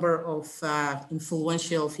a number of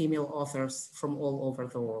influential female authors from all over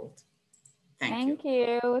the world. Thank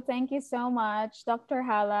you. Thank you so much, Dr.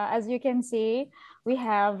 Hala. As you can see, we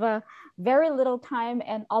have very little time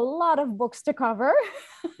and a lot of books to cover.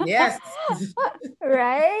 Yes.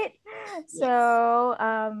 Right? Yes. So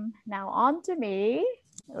now on to me.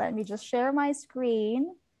 Let me just share my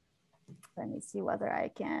screen. Let me see whether I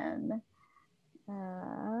can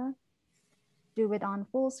do it on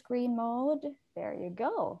full screen mode. There you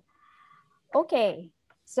go. Okay.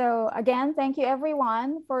 So again, thank you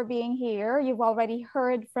everyone for being here. You've already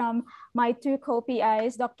heard from my two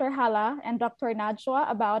co-PIs, Dr. Hala and Dr. Najwa,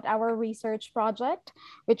 about our research project,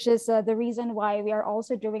 which is the reason why we are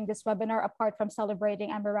also doing this webinar apart from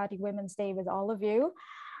celebrating Emirati Women's Day with all of you.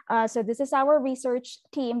 So this is our research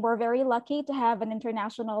team. We're very lucky to have an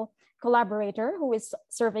international collaborator who is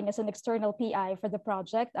serving as an external PI for the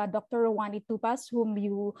project, Dr. Rwani Tupas, whom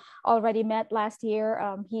you already met last year.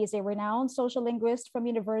 He is a renowned social linguist from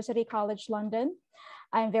University College London.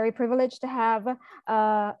 I'm very privileged to have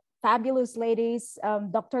fabulous ladies,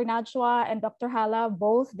 Dr. Najwa and Dr. Hala,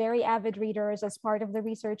 both very avid readers as part of the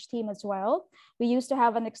research team as well. We used to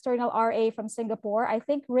have an external RA from Singapore. I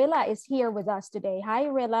think Rilla is here with us today. Hi,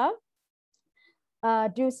 Rilla.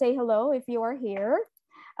 Do say hello if you are here.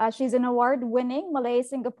 She's an award-winning Malay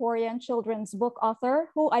Singaporean children's book author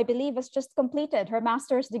who I believe has just completed her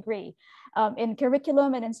master's degree in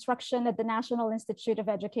curriculum and instruction at the National Institute of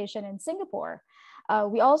Education in Singapore.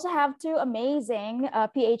 We also have two amazing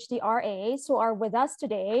PhD RAs who are with us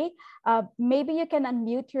today. Maybe you can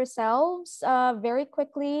unmute yourselves very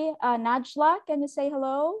quickly. Najla, can you say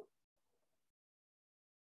hello?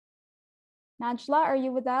 Najla, are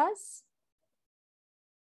you with us?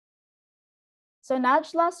 So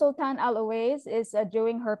Najla Sultan Al-Owais is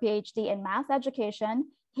doing her PhD in math education.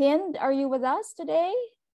 Hind, are you with us today?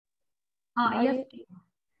 Yes.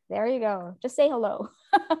 There you go. Just say hello.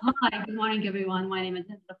 Hi, good morning, everyone. My name is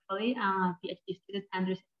Hind Lafali, PhD student and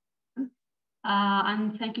researcher.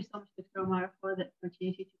 And thank you so much, Dr. Omar, for the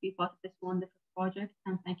opportunity to be part of this wonderful project.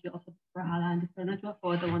 And thank you also, Dr. Hala and Dr. Najwa,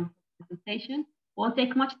 for the wonderful presentation. Won't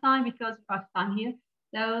take much time because we have time here.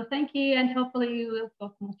 So thank you, and hopefully we will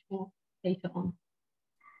talk much more later on.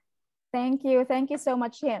 Thank you. Thank you so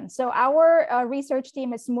much, Hind. So our research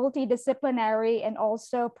team is multidisciplinary and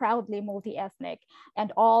also proudly multi-ethnic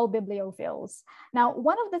and all bibliophiles. Now,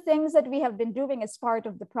 one of the things that we have been doing as part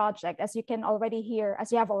of the project, as you can already hear,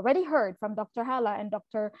 as you have already heard from Dr. Hala and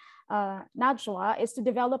Dr. Najwa, is to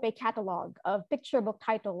develop a catalog of picture book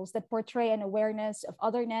titles that portray an awareness of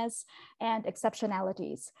otherness and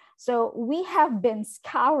exceptionalities. So we have been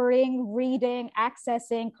scouring, reading,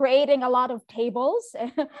 accessing, creating a lot of tables.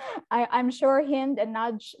 I'm sure Hind and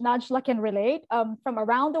Najla can relate from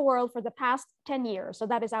around the world for the past 10 years. So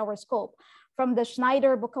that is our scope. from the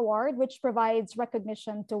Schneider Book Award, which provides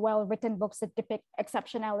recognition to well-written books that depict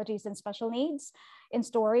exceptionalities and special needs in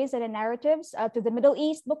stories and in narratives, to the Middle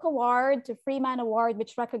East Book Award, to Freeman Award,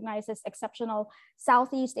 which recognizes exceptional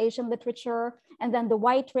Southeast Asian literature, and then the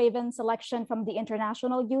White Raven selection from the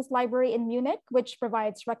International Youth Library in Munich, which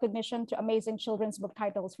provides recognition to amazing children's book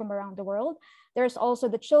titles from around the world. There's also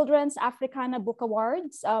the Children's Africana Book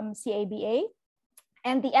Awards, CABA,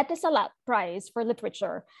 and the Etisalat Prize for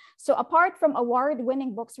Literature. So apart from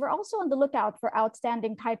award-winning books, we're also on the lookout for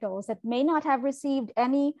outstanding titles that may not have received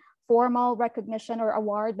any formal recognition or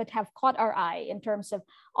award, but have caught our eye in terms of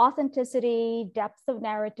authenticity, depth of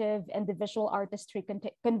narrative, and the visual artistry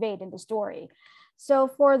conveyed in the story. So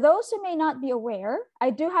for those who may not be aware,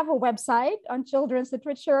 I do have a website on children's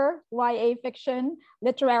literature, YA fiction,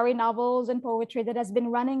 literary novels, and poetry that has been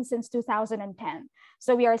running since 2010.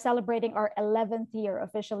 So we are celebrating our 11th year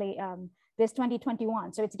officially this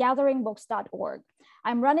 2021. So it's gatheringbooks.org.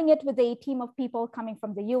 I'm running it with a team of people coming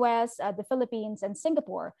from the US, the Philippines, and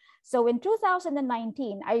Singapore. So in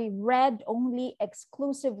 2019, I read only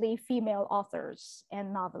exclusively female authors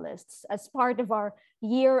and novelists as part of our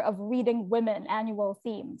Year of Reading Women annual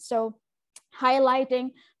theme. So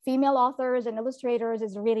highlighting female authors and illustrators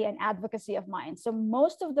is really an advocacy of mine. So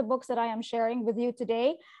most of the books that I am sharing with you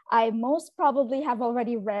today, I most probably have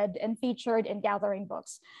already read and featured in Gathering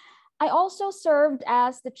Books. I also served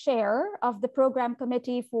as the chair of the program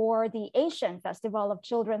committee for the Asian Festival of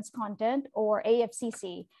Children's Content, or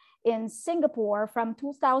AFCC, in Singapore from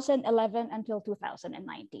 2011 until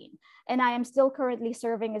 2019. And I am still currently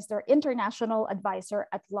serving as their international advisor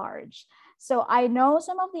at large. So I know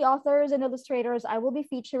some of the authors and illustrators I will be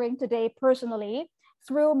featuring today personally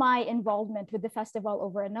through my involvement with the festival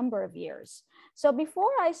over a number of years. So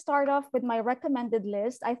before I start off with my recommended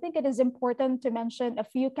list, I think it is important to mention a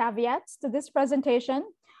few caveats to this presentation.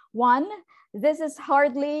 One, this is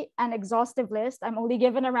hardly an exhaustive list. I'm only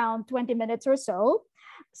given around 20 minutes or so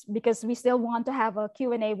because we still want to have a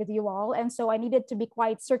Q&A with you all. And so I needed to be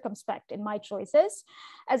quite circumspect in my choices.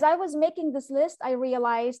 As I was making this list, I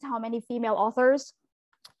realized how many female authors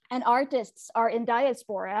and artists are in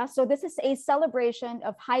diaspora. So this is a celebration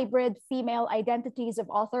of hybrid female identities of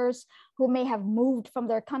authors who may have moved from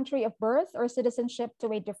their country of birth or citizenship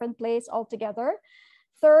to a different place altogether.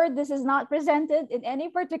 Third, this is not presented in any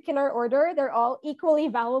particular order. They're all equally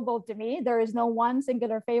valuable to me. There is no one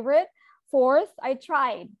singular favorite. Fourth, I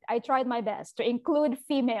tried my best to include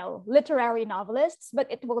female literary novelists, but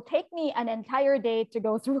it will take me an entire day to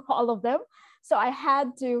go through all of them. So I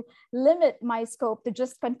had to limit my scope to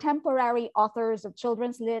just contemporary authors of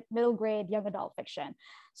children's lit, middle grade, young adult fiction.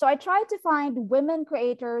 So I tried to find women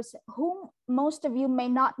creators whom most of you may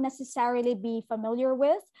not necessarily be familiar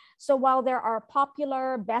with. So while there are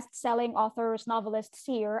popular best-selling authors, novelists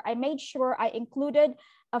here, I made sure I included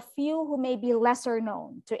a few who may be lesser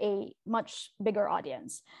known to a much bigger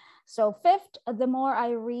audience. So fifth, the more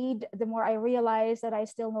I read, the more I realize that I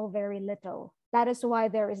still know very little. That is why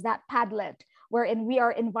there is that Padlet, wherein we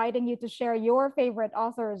are inviting you to share your favorite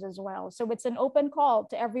authors as well. So it's an open call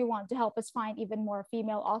to everyone to help us find even more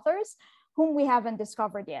female authors whom we haven't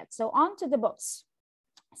discovered yet. So on to the books.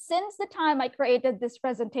 Since the time I created this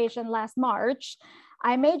presentation last March,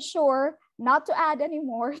 I made sure not to add any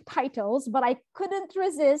more titles, but I couldn't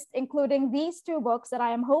resist including these two books that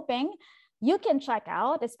I am hoping you can check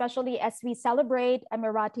out, especially as we celebrate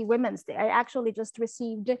Emirati Women's Day. I actually just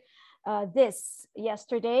received this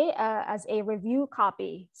yesterday as a review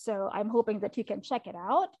copy. So I'm hoping that you can check it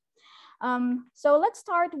out. So let's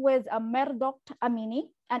start with Merdok Amini,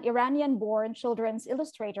 an Iranian-born children's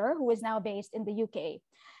illustrator who is now based in the UK.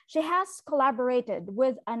 She has collaborated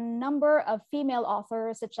with a number of female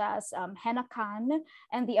authors such as Henna Khan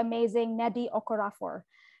and the amazing Nedi Okorafor.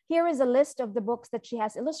 Here is a list of the books that she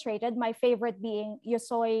has illustrated, my favorite being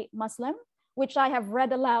Yosoy Muslim, which I have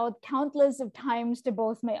read aloud countless of times to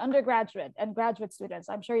both my undergraduate and graduate students.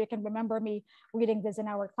 I'm sure you can remember me reading this in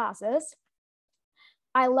our classes.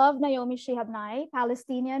 I love Naomi Shihab,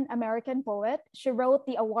 Palestinian-American poet. She wrote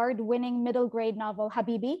the award-winning middle grade novel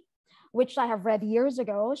Habibi, which I have read years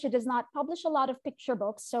ago. She does not publish a lot of picture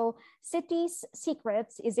books, so City's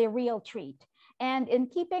Secrets is a real treat. And in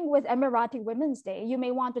keeping with Emirati Women's Day, you may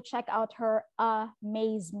want to check out her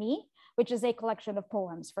Amaze Me, which is a collection of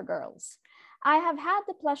poems for girls. I have had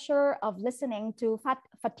the pleasure of listening to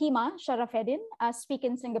Fatima Sharafeddin speak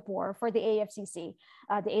in Singapore for the AFCC,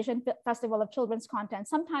 the Asian Festival of Children's Content,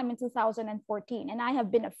 sometime in 2014. And I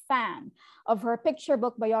have been a fan of her picture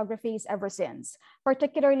book biographies ever since,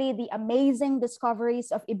 particularly the amazing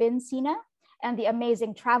discoveries of Ibn Sina and the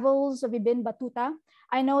amazing travels of Ibn Battuta.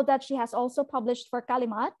 I know that she has also published for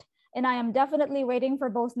Kalimat, And I am definitely waiting for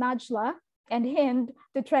both Najla and Hind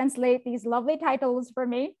to translate these lovely titles for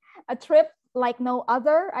me. A Trip Like No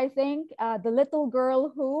Other, I think, The Little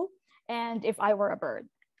Girl Who, and If I Were a Bird.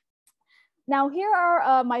 Now, here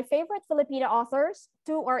are my favorite Filipino authors.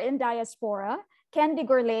 Two are in diaspora, Candy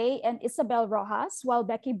Gourlay and Isabel Rojas, while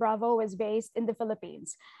Becky Bravo is based in the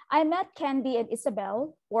Philippines. I met Candy and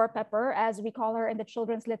Isabel, or Pepper, as we call her in the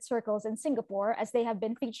children's lit circles in Singapore, as they have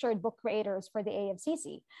been featured book creators for the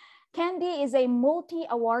AFCC. Candy is a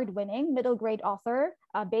multi-award winning middle grade author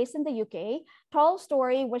based in the UK. Tall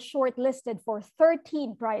Story was shortlisted for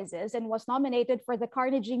 13 prizes and was nominated for the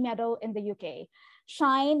Carnegie Medal in the UK.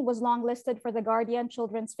 Shine was longlisted for the Guardian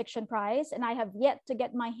Children's Fiction Prize, and I have yet to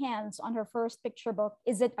get my hands on her first picture book,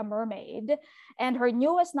 Is It a Mermaid? And her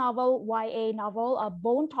newest novel, YA novel,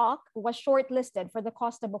 Bone Talk, was shortlisted for the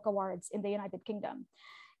Costa Book Awards in the United Kingdom.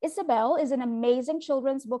 Isabel is an amazing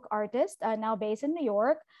children's book artist, now based in New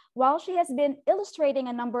York. While she has been illustrating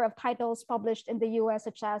a number of titles published in the US,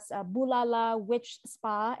 such as Bulala, Witch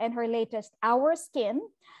Spa, and her latest Our Skin,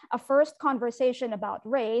 a first conversation about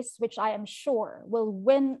race, which I am sure will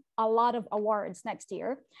win a lot of awards next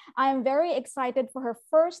year. I am very excited for her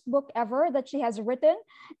first book ever that she has written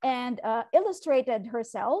and illustrated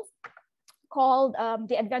herself, called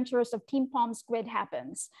The Adventures of Team Palm Squid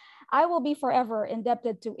Happens. I will be forever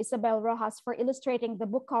indebted to Isabel Rojas for illustrating the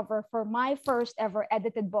book cover for my first ever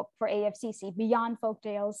edited book for AFCC, Beyond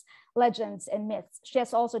Folktales, Legends, and Myths. She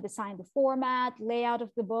has also designed the format, layout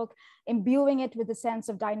of the book, imbuing it with a sense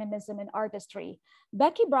of dynamism and artistry.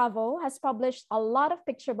 Becky Bravo has published a lot of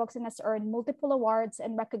picture books and has earned multiple awards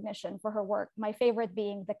and recognition for her work, my favorite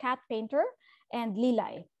being The Cat Painter and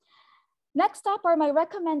Lilay. Next up are my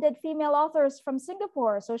recommended female authors from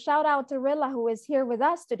Singapore. So shout out to Rilla, who is here with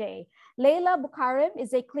us today. Leila Bukarim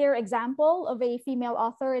is a clear example of a female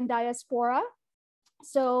author in diaspora.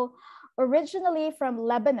 So originally from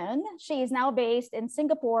Lebanon, she is now based in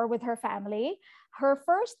Singapore with her family. Her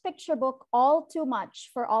first picture book, All Too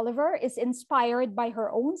Much for Oliver, is inspired by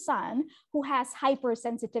her own son, who has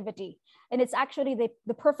hypersensitivity. And it's actually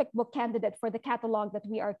the perfect book candidate for the catalog that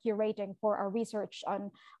we are curating for our research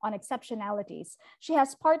on exceptionalities. She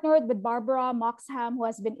has partnered with Barbara Moxham, who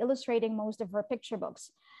has been illustrating most of her picture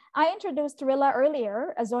books. I introduced Rilla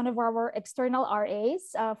earlier as one of our external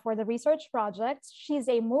RAs for the research project. She's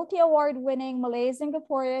a multi-award winning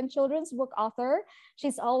Malay-Singaporean children's book author.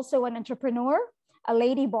 She's also an entrepreneur, a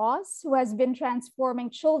lady boss who has been transforming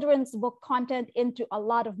children's book content into a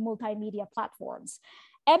lot of multimedia platforms.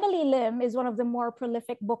 Emily Lim is one of the more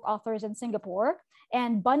prolific book authors in Singapore,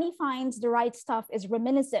 and Bunny Finds the Right Stuff is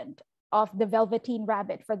reminiscent of The Velveteen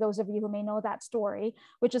Rabbit, for those of you who may know that story,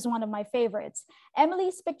 which is one of my favorites.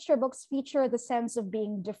 Emily's picture books feature the sense of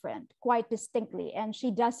being different quite distinctly, and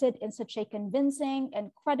she does it in such a convincing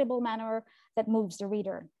and credible manner that moves the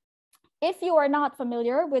reader. If you are not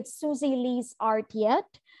familiar with Susie Lee's art yet,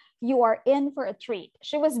 you are in for a treat.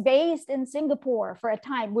 She was based in Singapore for a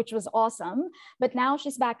time, which was awesome, but now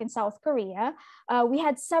she's back in South Korea. We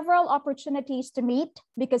had several opportunities to meet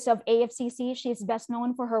because of AFCC. She's best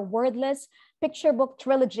known for her wordless picture book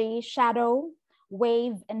trilogy, Shadow,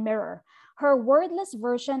 Wave, and Mirror. Her wordless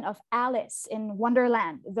version of Alice in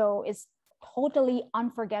Wonderland, though, is totally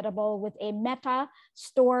unforgettable, with a meta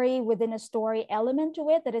story within a story element to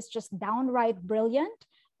it that is just downright brilliant,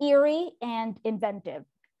 eerie, and inventive.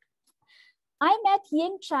 I met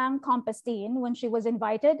Ying Chang Compastine when she was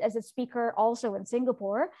invited as a speaker also in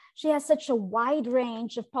Singapore. She has such a wide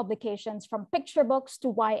range of publications, from picture books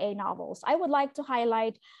to YA novels. I would like to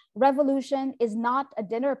highlight Revolution is Not a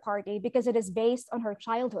Dinner Party because it is based on her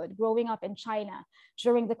childhood growing up in China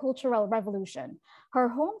during the Cultural Revolution. Her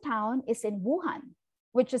hometown is in Wuhan,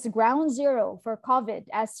 which is ground zero for COVID,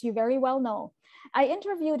 as you very well know. I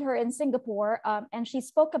interviewed her in Singapore and she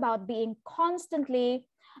spoke about being constantly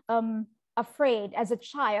afraid as a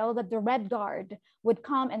child that the Red Guard would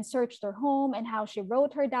come and search their home, and how she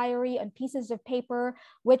wrote her diary on pieces of paper,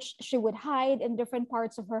 which she would hide in different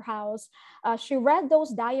parts of her house. She read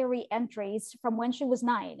those diary entries from when she was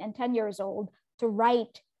 9 and 10 years old to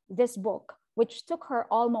write this book, which took her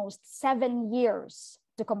almost 7 years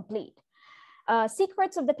to complete.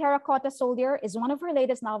 Secrets of the Terracotta Soldier is one of her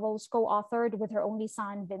latest novels, co-authored with her only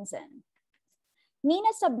son, Vincent. Nina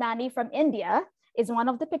Sabnani from India is one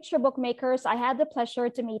of the picture book makers I had the pleasure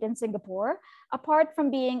to meet in Singapore. Apart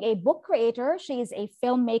from being a book creator, she is a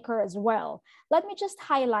filmmaker as well. Let me just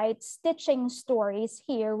highlight Stitching Stories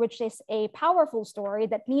here, which is a powerful story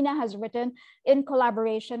that Nina has written in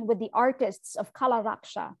collaboration with the artists of Kala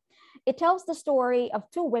Raksha. It tells the story of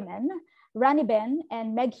two women, Raniben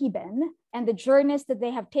and Meghiben, and the journeys that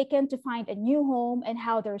they have taken to find a new home and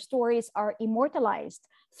how their stories are immortalized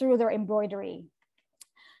through their embroidery.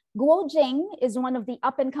 Guo Jing is one of the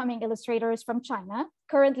up-and-coming illustrators from China,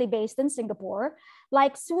 currently based in Singapore.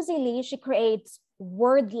 Like Susie Lee, she creates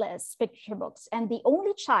wordless picture books, and the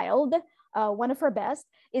only child, one of her best,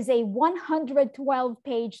 is a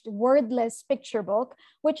 112-page wordless picture book,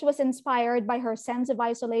 which was inspired by her sense of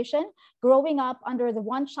isolation growing up under the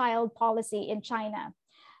one-child policy in China.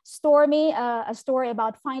 Stormy, a story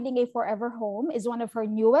about finding a forever home, is one of her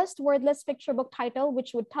newest wordless picture book title,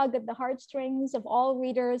 which would tug at the heartstrings of all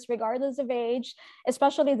readers, regardless of age,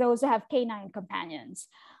 especially those who have canine companions.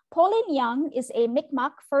 Pauline Young is a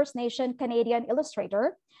Mi'kmaq First Nation Canadian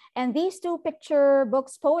illustrator, and these two picture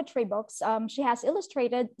books, poetry books, she has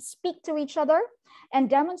illustrated speak to each other and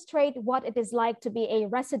demonstrate what it is like to be a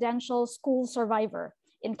residential school survivor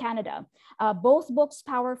in Canada. Both books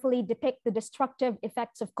powerfully depict the destructive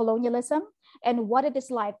effects of colonialism and what it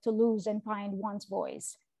is like to lose and find one's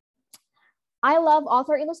voice. I love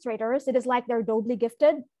author illustrators. It is like they're doubly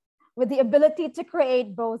gifted with the ability to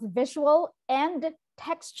create both visual and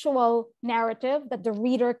textual narrative that the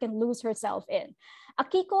reader can lose herself in.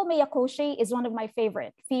 Akiko Miyakoshi is one of my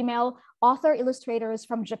favorite female author illustrators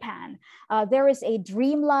from Japan. There is a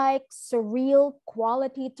dreamlike, surreal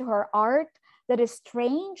quality to her art that is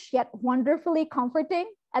strange yet wonderfully comforting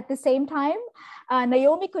at the same time.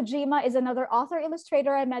 Naomi Kojima is another author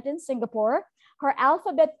illustrator I met in Singapore. Her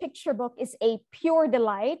alphabet picture book is a pure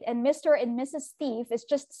delight, and Mr. and Mrs. Steve is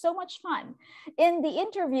just so much fun. In the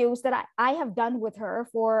interviews that I have done with her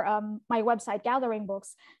for my website, Gathering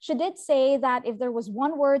Books, she did say that if there was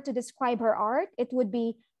one word to describe her art, it would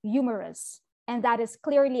be humorous, and that is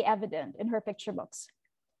clearly evident in her picture books.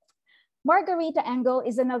 Margarita Engel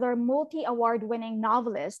is another multi-award-winning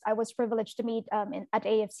novelist I was privileged to meet at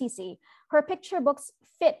AFCC. Her picture books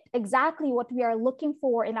fit exactly what we are looking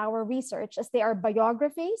for in our research, as they are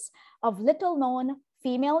biographies of little-known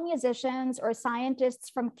female musicians or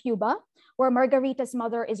scientists from Cuba, where Margarita's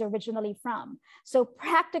mother is originally from. So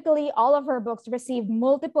practically all of her books received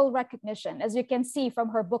multiple recognition, as you can see from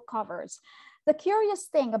her book covers. The curious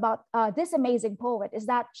thing about this amazing poet is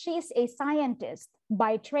that she's a scientist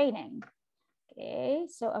by training. Okay,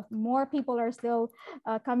 so more people are still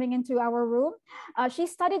coming into our room. She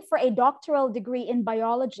studied for a doctoral degree in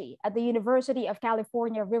biology at the University of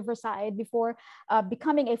California, Riverside, before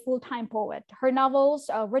becoming a full-time poet. Her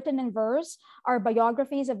novels, written in verse, are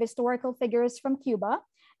biographies of historical figures from Cuba.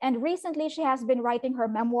 And recently, she has been writing her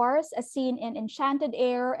memoirs, as seen in Enchanted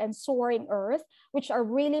Air and Soaring Earth, which are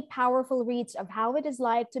really powerful reads of how it is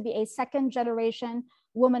like to be a second-generation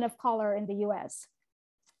woman of color in the US.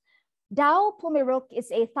 Dao Pumiruk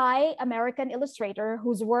is a Thai-American illustrator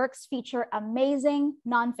whose works feature amazing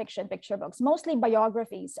nonfiction picture books, mostly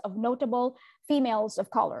biographies of notable females of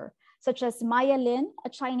color, such as Maya Lin, a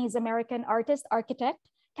Chinese-American artist-architect,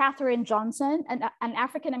 Katherine Johnson, an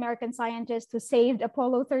African-American scientist who saved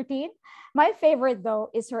Apollo 13. My favorite, though,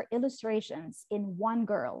 is her illustrations in One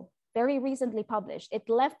Girl, very recently published. It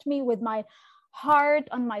left me with my heart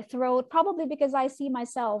on my throat, probably because I see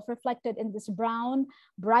myself reflected in this brown,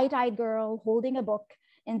 bright-eyed girl holding a book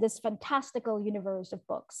in this fantastical universe of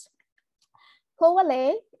books. Hoa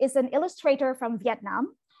Le is an illustrator from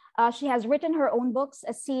Vietnam. She has written her own books,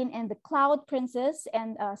 as seen in The Cloud Princess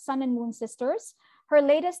and Sun and Moon Sisters. Her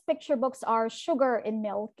latest picture books are Sugar in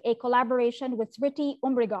Milk, a collaboration with Thriti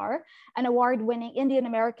Umbrigar, an award-winning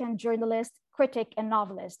Indian-American journalist, critic, and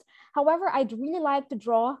novelist. However, I'd really like to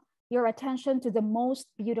draw your attention to the most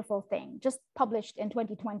beautiful thing, just published in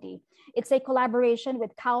 2020. It's a collaboration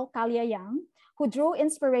with Khao Kalia Yang, who drew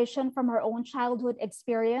inspiration from her own childhood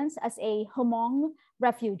experience as a Hmong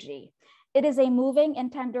refugee. It is a moving and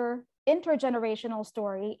tender intergenerational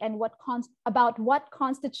story and about what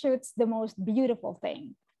constitutes the most beautiful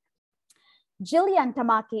thing. Jillian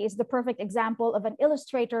Tamaki is the perfect example of an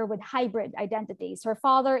illustrator with hybrid identities. Her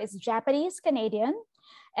father is Japanese Canadian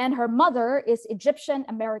and her mother is Egyptian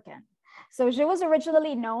American. So she was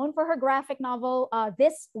originally known for her graphic novel,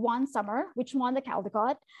 This One Summer, which won the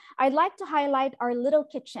Caldecott. I'd like to highlight Our Little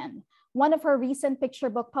Kitchen, one of her recent picture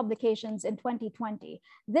book publications in 2020.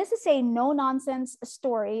 This is a no-nonsense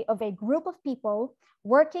story of a group of people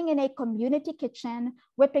working in a community kitchen,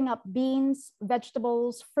 whipping up beans,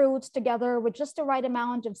 vegetables, fruits together with just the right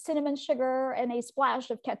amount of cinnamon sugar and a splash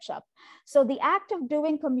of ketchup. So the act of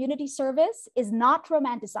doing community service is not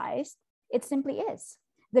romanticized, it simply is.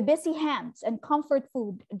 The busy hands and comfort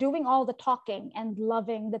food doing all the talking and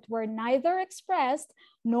loving that were neither expressed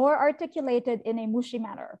nor articulated in a mushy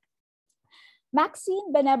manner.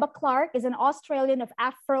 Maxine Beneba Clark is an Australian of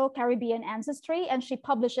Afro-Caribbean ancestry, and she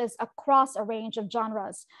publishes across a range of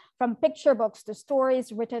genres, from picture books to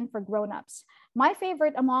stories written for grown-ups. My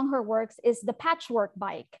favorite among her works is The Patchwork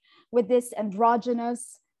Bike, with this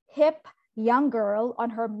androgynous, hip, young girl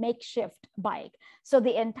on her makeshift bike. So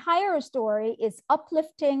the entire story is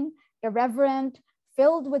uplifting, irreverent,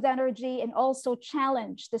 filled with energy, and also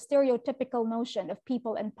challenge the stereotypical notion of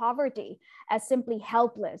people in poverty as simply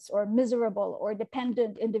helpless or miserable or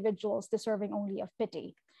dependent individuals deserving only of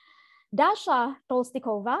pity. Dasha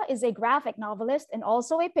Tolstikova is a graphic novelist and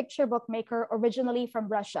also a picture book maker originally from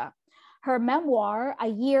Russia. Her memoir, A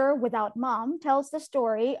Year Without Mom, tells the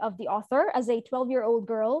story of the author as a 12-year-old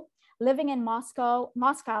girl living in Moscow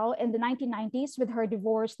in the 1990s with her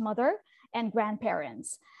divorced mother and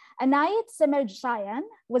grandparents. Anayit Semerjayan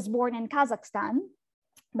was born in Kazakhstan,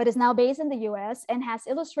 but is now based in the US and has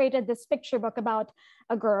illustrated this picture book about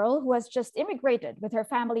a girl who has just immigrated with her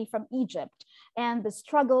family from Egypt and the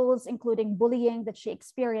struggles, including bullying, that she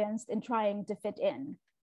experienced in trying to fit in.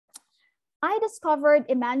 I discovered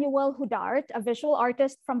Emmanuel Houdart, a visual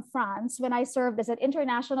artist from France, when I served as an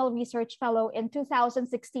international research fellow in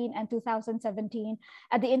 2016 and 2017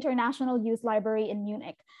 at the International Youth Library in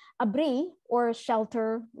Munich. Abri, or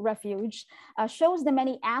shelter, refuge, shows the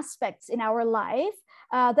many aspects in our life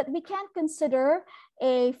that we can consider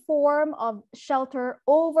a form of shelter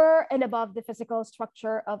over and above the physical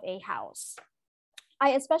structure of a house.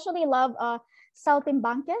 I especially love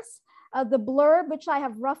Saltimbanques. The blurb, which I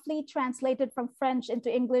have roughly translated from French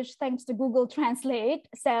into English thanks to Google Translate,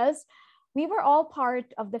 says, "We were all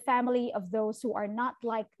part of the family of those who are not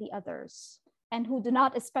like the others and who do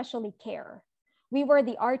not especially care. We were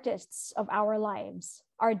the artists of our lives.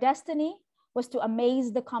 Our destiny was to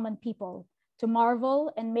amaze the common people, to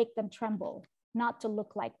marvel and make them tremble, not to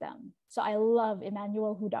look like them." So I love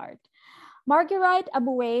Emmanuel Houdart. Marguerite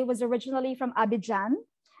Aboué was originally from Abidjan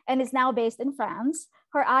and is now based in France.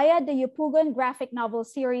 Her Aya de Yopougon graphic novel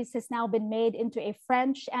series has now been made into a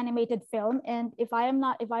French animated film, and if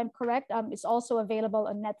I'm correct, it's also available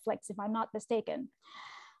on Netflix, if I'm not mistaken.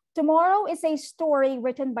 Tomorrow is a story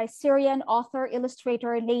written by Syrian author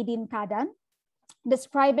illustrator Nadine Kadan,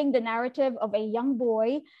 describing the narrative of a young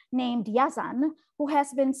boy named Yazan, who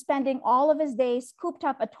has been spending all of his days cooped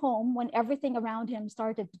up at home when everything around him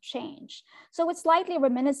started to change. So it's slightly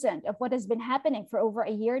reminiscent of what has been happening for over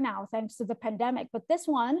a year now, thanks to the pandemic. But this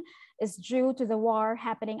one is due to the war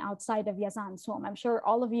happening outside of Yazan's home. I'm sure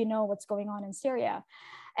all of you know what's going on in Syria.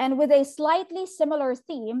 And with a slightly similar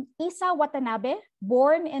theme, Isa Watanabe,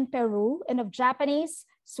 born in Peru and of Japanese,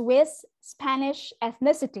 Swiss, Spanish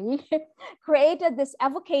ethnicity, created this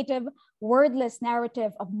evocative, wordless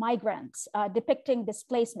narrative of migrants depicting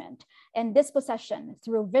displacement and dispossession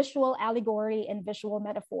through visual allegory and visual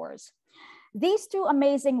metaphors. These two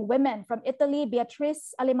amazing women from Italy,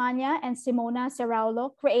 Beatrice Alemania and Simona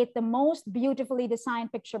Seraulo, create the most beautifully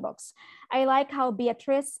designed picture books. I like how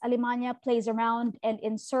Beatrice Alemania plays around and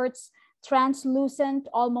inserts translucent,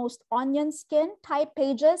 almost onion skin type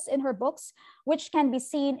pages in her books, which can be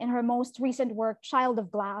seen in her most recent work, Child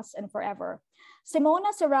of Glass and Forever.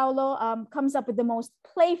 Simona Seraulo comes up with the most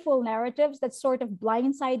playful narratives that sort of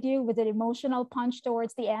blindside you with an emotional punch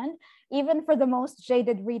towards the end, even for the most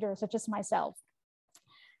jaded reader, such as myself.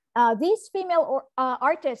 These female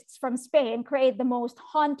artists from Spain create the most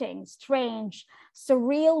haunting, strange,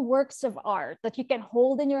 surreal works of art that you can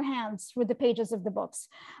hold in your hands through the pages of the books.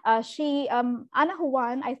 Ana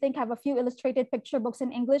Juan, I think, have a few illustrated picture books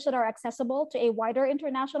in English that are accessible to a wider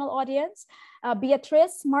international audience.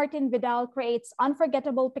 Beatrice Martin Vidal creates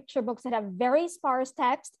unforgettable picture books that have very sparse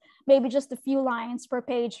text, maybe just a few lines per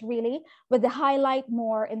page, really, with the highlight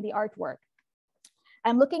more in the artwork.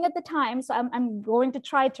 I'm looking at the time, so I'm going to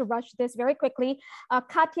try to rush this very quickly.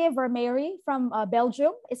 Katja Vermeer from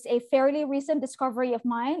Belgium is a fairly recent discovery of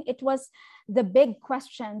mine. It was the big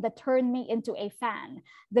question that turned me into a fan.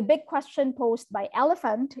 The big question posed by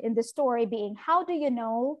Elephant in the story being, how do you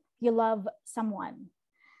know you love someone?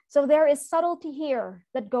 So there is subtlety here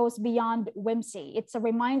that goes beyond whimsy. It's a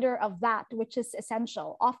reminder of that which is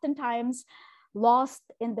essential. Oftentimes, lost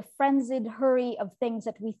in the frenzied hurry of things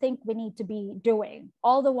that we think we need to be doing,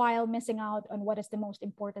 all the while missing out on what is the most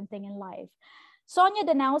important thing in life. Sonia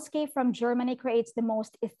Danowski from Germany creates the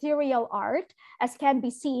most ethereal art, as can be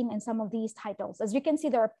seen in some of these titles. As you can see,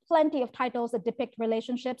 there are plenty of titles that depict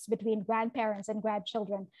relationships between grandparents and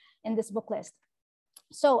grandchildren in this book list.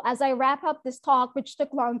 So as I wrap up this talk, which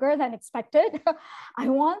took longer than expected, I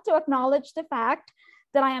want to acknowledge the fact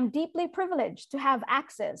that I am deeply privileged to have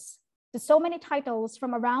access to so many titles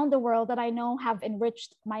from around the world that I know have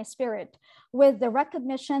enriched my spirit with the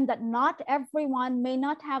recognition that not everyone may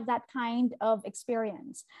not have that kind of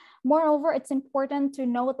experience. Moreover, it's important to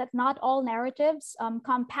note that not all narratives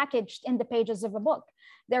come packaged in the pages of a book.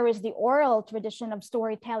 There is the oral tradition of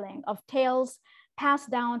storytelling, of tales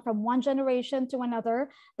passed down from one generation to another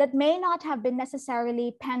that may not have been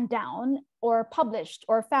necessarily penned down or published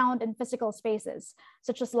or found in physical spaces,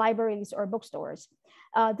 such as libraries or bookstores.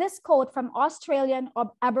 This quote from Australian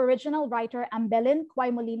Aboriginal writer Ambelin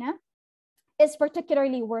Kwaimolina is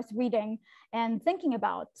particularly worth reading and thinking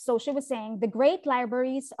about. So she was saying, the great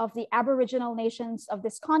libraries of the Aboriginal nations of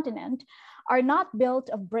this continent are not built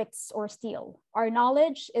of bricks or steel. Our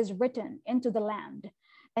knowledge is written into the land,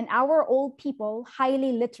 and our old people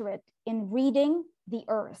highly literate in reading the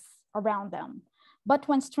earth around them. But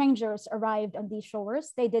when strangers arrived on these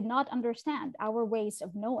shores, they did not understand our ways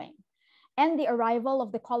of knowing. And the arrival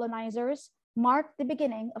of the colonizers marked the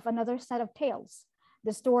beginning of another set of tales,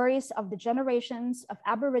 the stories of the generations of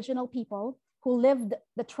Aboriginal people who lived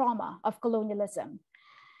the trauma of colonialism.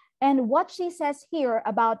 And what she says here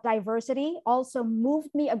about diversity also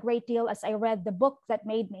moved me a great deal as I read the book that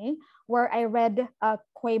made me, where I read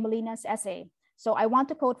Kwaimolina's essay. So I want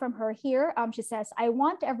to quote from her here. She says, I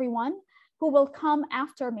want everyone who will come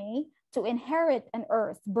after me to inherit an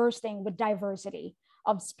earth bursting with diversity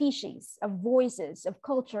of species, of voices, of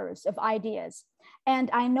cultures, of ideas. And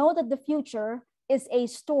I know that the future is a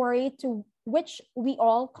story to which we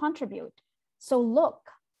all contribute. So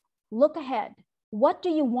look ahead. What do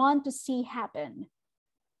you want to see happen?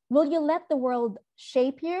 Will you let the world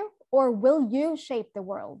shape you, or will you shape the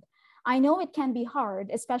world? I know it can be hard,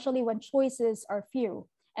 especially when choices are few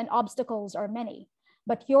and obstacles are many,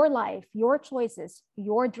 but your life, your choices,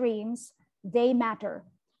 your dreams, they matter.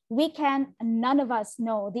 None of us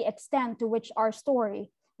know the extent to which our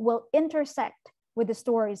story will intersect with the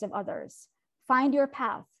stories of others. Find your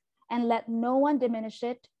path and let no one diminish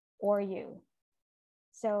it or you.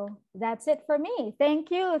 So that's it for me.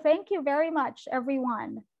 Thank you. Thank you very much,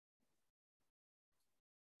 everyone.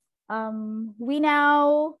 We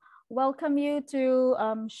now welcome you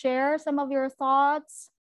to share some of your thoughts,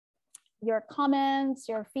 your comments,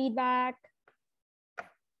 your feedback.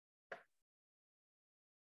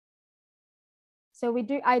 So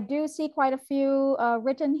I do see quite a few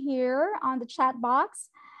written here on the chat box.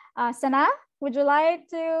 Sana, would you like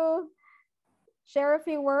to share a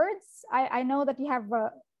few words? I know that you have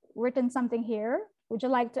written something here. Would you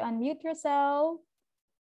like to unmute yourself?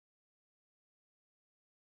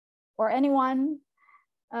 Or anyone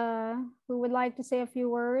who would like to say a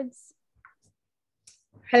few words?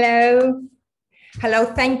 Hello. Hello,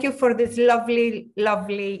 thank you for this lovely,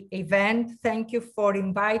 lovely event. Thank you for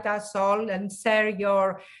inviting us all and share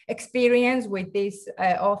your experience with these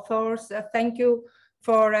authors. Thank you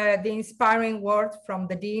for the inspiring words from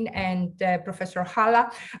the Dean and Professor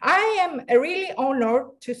Hala. I am really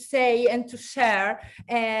honored to say and to share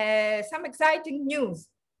some exciting news,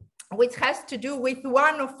 which has to do with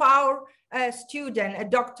one of our student, a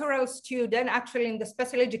doctoral student, actually in the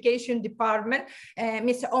special education department,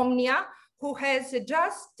 Miss Omnia, who has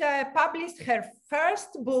just published her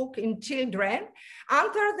first book in children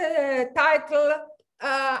under the title,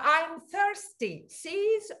 I'm Thirsty. She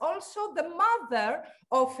is also the mother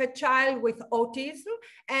of a child with autism,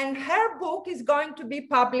 and her book is going to be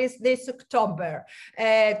published this October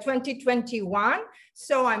 2021.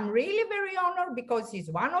 So I'm really very honored because she's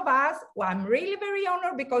one of us. Well, I'm really very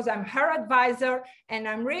honored because I'm her advisor, and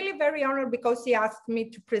I'm really very honored because she asked me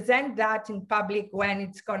to present that in public when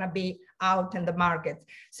it's going to be out in the market.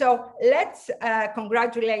 So let's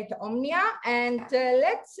congratulate Omnia, and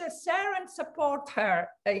let's share and support her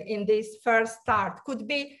in this first start. Could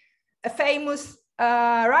be a famous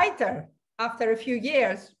writer after a few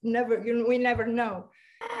years. We never know.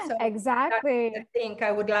 So exactly. that's the thing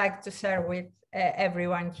I would like to share with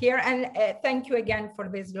everyone here. And thank you again for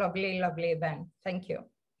this lovely, lovely event. Thank you.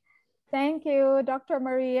 Thank you, Dr.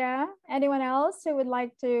 Maria. Anyone else who would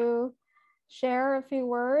like to share a few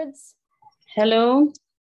words? Hello.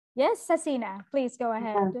 Yes, Sasina, please go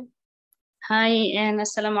ahead. Hi, and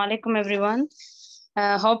assalamu alaikum, everyone.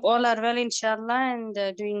 Hope all are well, inshallah, and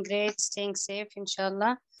doing great, staying safe,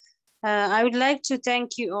 inshallah. I would like to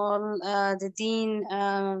thank you all, the Dean,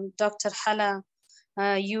 Dr. Hala,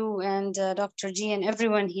 you and Dr. G and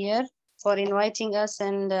everyone here for inviting us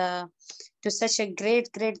and to such a great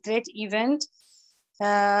event.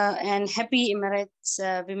 And happy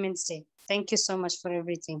Emirati Women's Day. Thank you so much for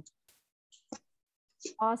everything.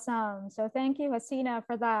 Awesome. So thank you, Hasina,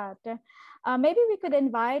 for that. Maybe we could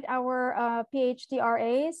invite our PhD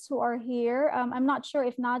RAs who are here. I'm not sure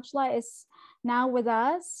if Najla is now with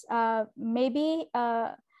us. Maybe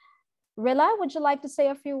Rilla, would you like to say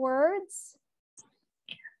a few words?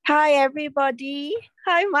 Hi, everybody.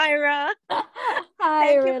 Hi, Myra.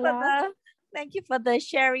 Hi, Rilla. Thank you for the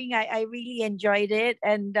sharing. I really enjoyed it.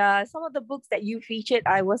 And some of the books that you featured,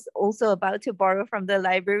 I was also about to borrow from the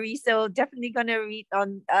library. So definitely going to read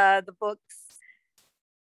on the books.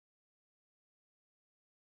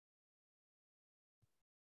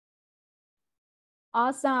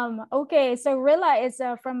 Awesome. Okay, so Rilla is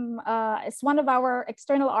is one of our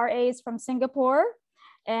external RAs from Singapore,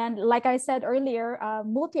 and like I said earlier,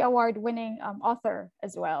 multi-award winning author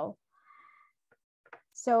as well.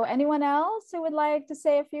 So anyone else who would like to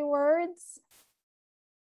say a few words?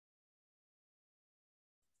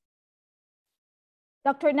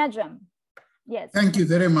 Dr. Najm. Yes. Thank you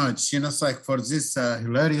very much. It's like for this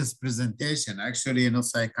hilarious presentation. Actually,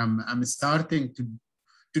 it's like I'm starting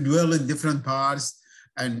to dwell in different parts.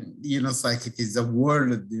 And it's like it is a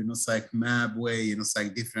world, it's like map way, it's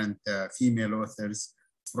like different female authors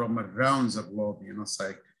from around the globe, it's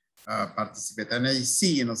like participate. And I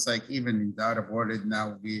see, it's like even in the Arab world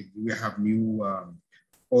now, we have new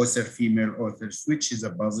female authors, which is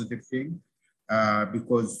a positive thing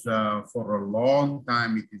because for a long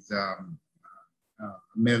time it is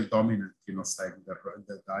male dominant, it's like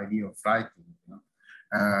the idea of writing,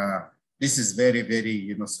 this is very,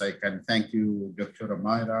 very, like, and thank you, Dr.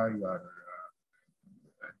 Amira. You are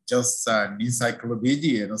just an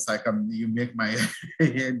encyclopedia, it's like you make my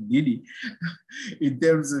head giddy in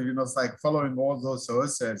terms of, it's like following all those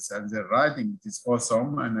authors and their writing. It is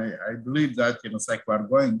awesome. And I believe that, it's like we're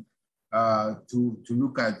going to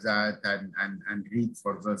look at that and read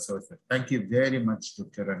for those authors. Thank you very much,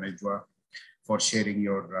 Dr. Najwa, for sharing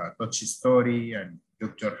your touchy story, and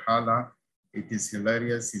Dr. Hala. It is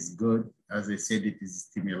hilarious, it's good. As I said, it is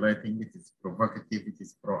stimulating, it is provocative, it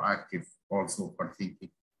is proactive also for thinking.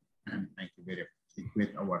 And thank you very much. It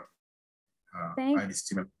made our highly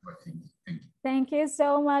stimulating thinking. Thank you. Thank you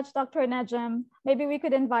so much, Dr. Najm. Maybe we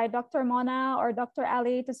could invite Dr. Mona or Dr.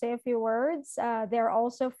 Ali to say a few words. They're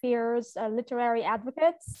also fierce literary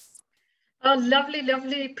advocates. Lovely,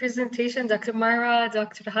 lovely presentation, Dr. Myra,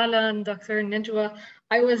 Dr. Hala, and Dr. Najwa.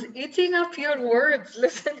 I was eating up your words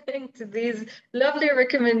listening to these lovely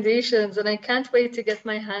recommendations, and I can't wait to get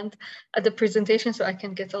my hand at the presentation so I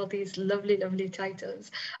can get all these lovely, lovely titles.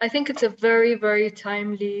 I think it's a very, very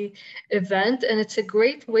timely event, and it's a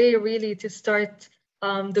great way really to start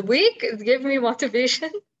the week. It gave me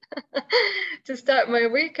motivation to start my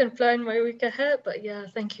week and plan my week ahead. But yeah,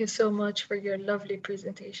 thank you so much for your lovely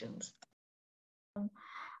presentations.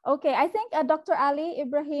 Okay, I think Dr. Ali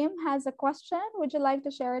Ibrahim has a question. Would you like to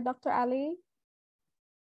share it, Dr. Ali?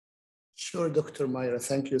 Sure, Dr. Myra.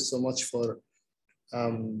 Thank you so much for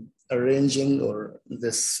arranging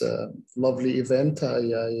this lovely event.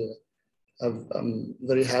 I'm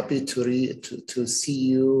very happy to see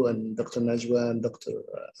you and Dr. Najwa and Dr.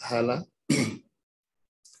 Hala,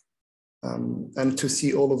 and to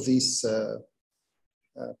see all of these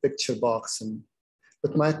picture box.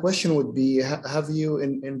 But my question would be, have you,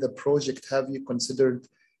 in the project, have you considered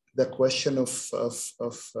the question of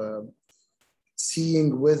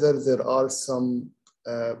seeing whether there are some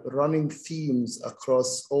running themes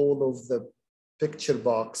across all of the picture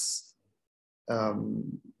box?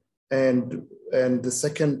 And the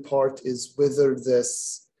second part is whether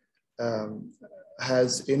this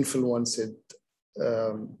has influenced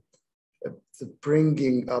the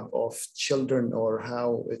bringing up of children, or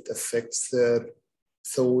how it affects their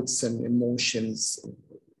thoughts and emotions,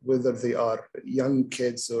 whether they are young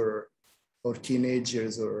kids or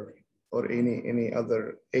teenagers or any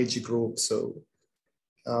other age group. So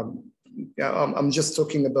I'm just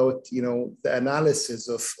talking about, the analysis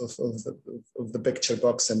of the picture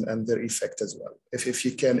box and their effect as well. If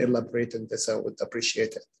you can elaborate on this, I would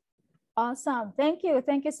appreciate it. Awesome. Thank you.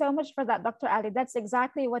 Thank you so much for that, Dr. Ali. That's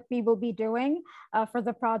exactly what we will be doing for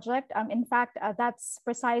the project. In fact, that's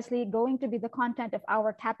precisely going to be the content of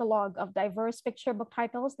our catalog of diverse picture book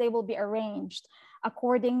titles. They will be arranged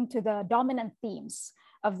according to the dominant themes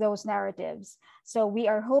of those narratives. So we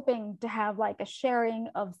are hoping to have like a sharing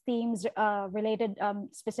of themes related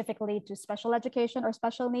specifically to special education or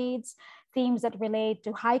special needs, themes that relate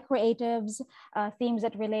to high creatives, themes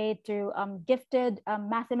that relate to gifted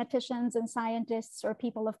mathematicians and scientists or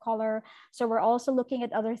people of color. So we're also looking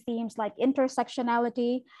at other themes like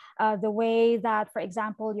intersectionality, the way that, for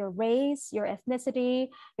example, your race, your ethnicity,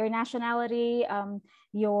 your nationality,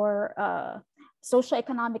 your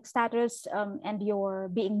socioeconomic status and your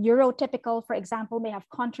being neurotypical, for example, may have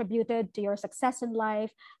contributed to your success in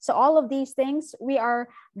life. So all of these things, we are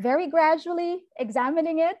very gradually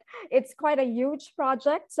examining it. It's quite a huge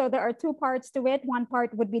project. So there are two parts to it. One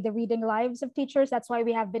part would be the reading lives of teachers. That's why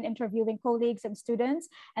we have been interviewing colleagues and students.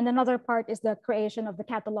 And another part is the creation of the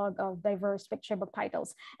catalog of diverse picture book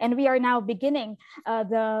titles. And we are now beginning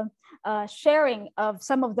the sharing of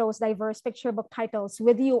some of those diverse picture book titles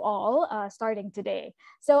with you all starting today.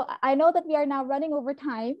 So I know that we are now running over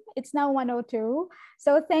time. It's now 1:02.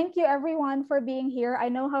 So thank you everyone for being here. I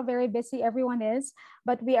know how very busy everyone is,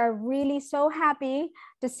 but we are really so happy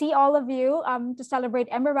to see all of you to celebrate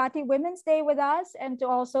Emirati Women's Day with us and to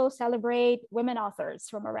also celebrate women authors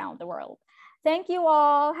from around the world. Thank you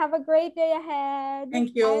all. Have a great day ahead.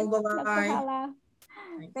 Thank you. Bye. Bye-bye.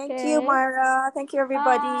 Thank you, Mara. Thank you,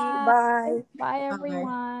 everybody. Bye. Bye. Bye,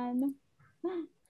 everyone.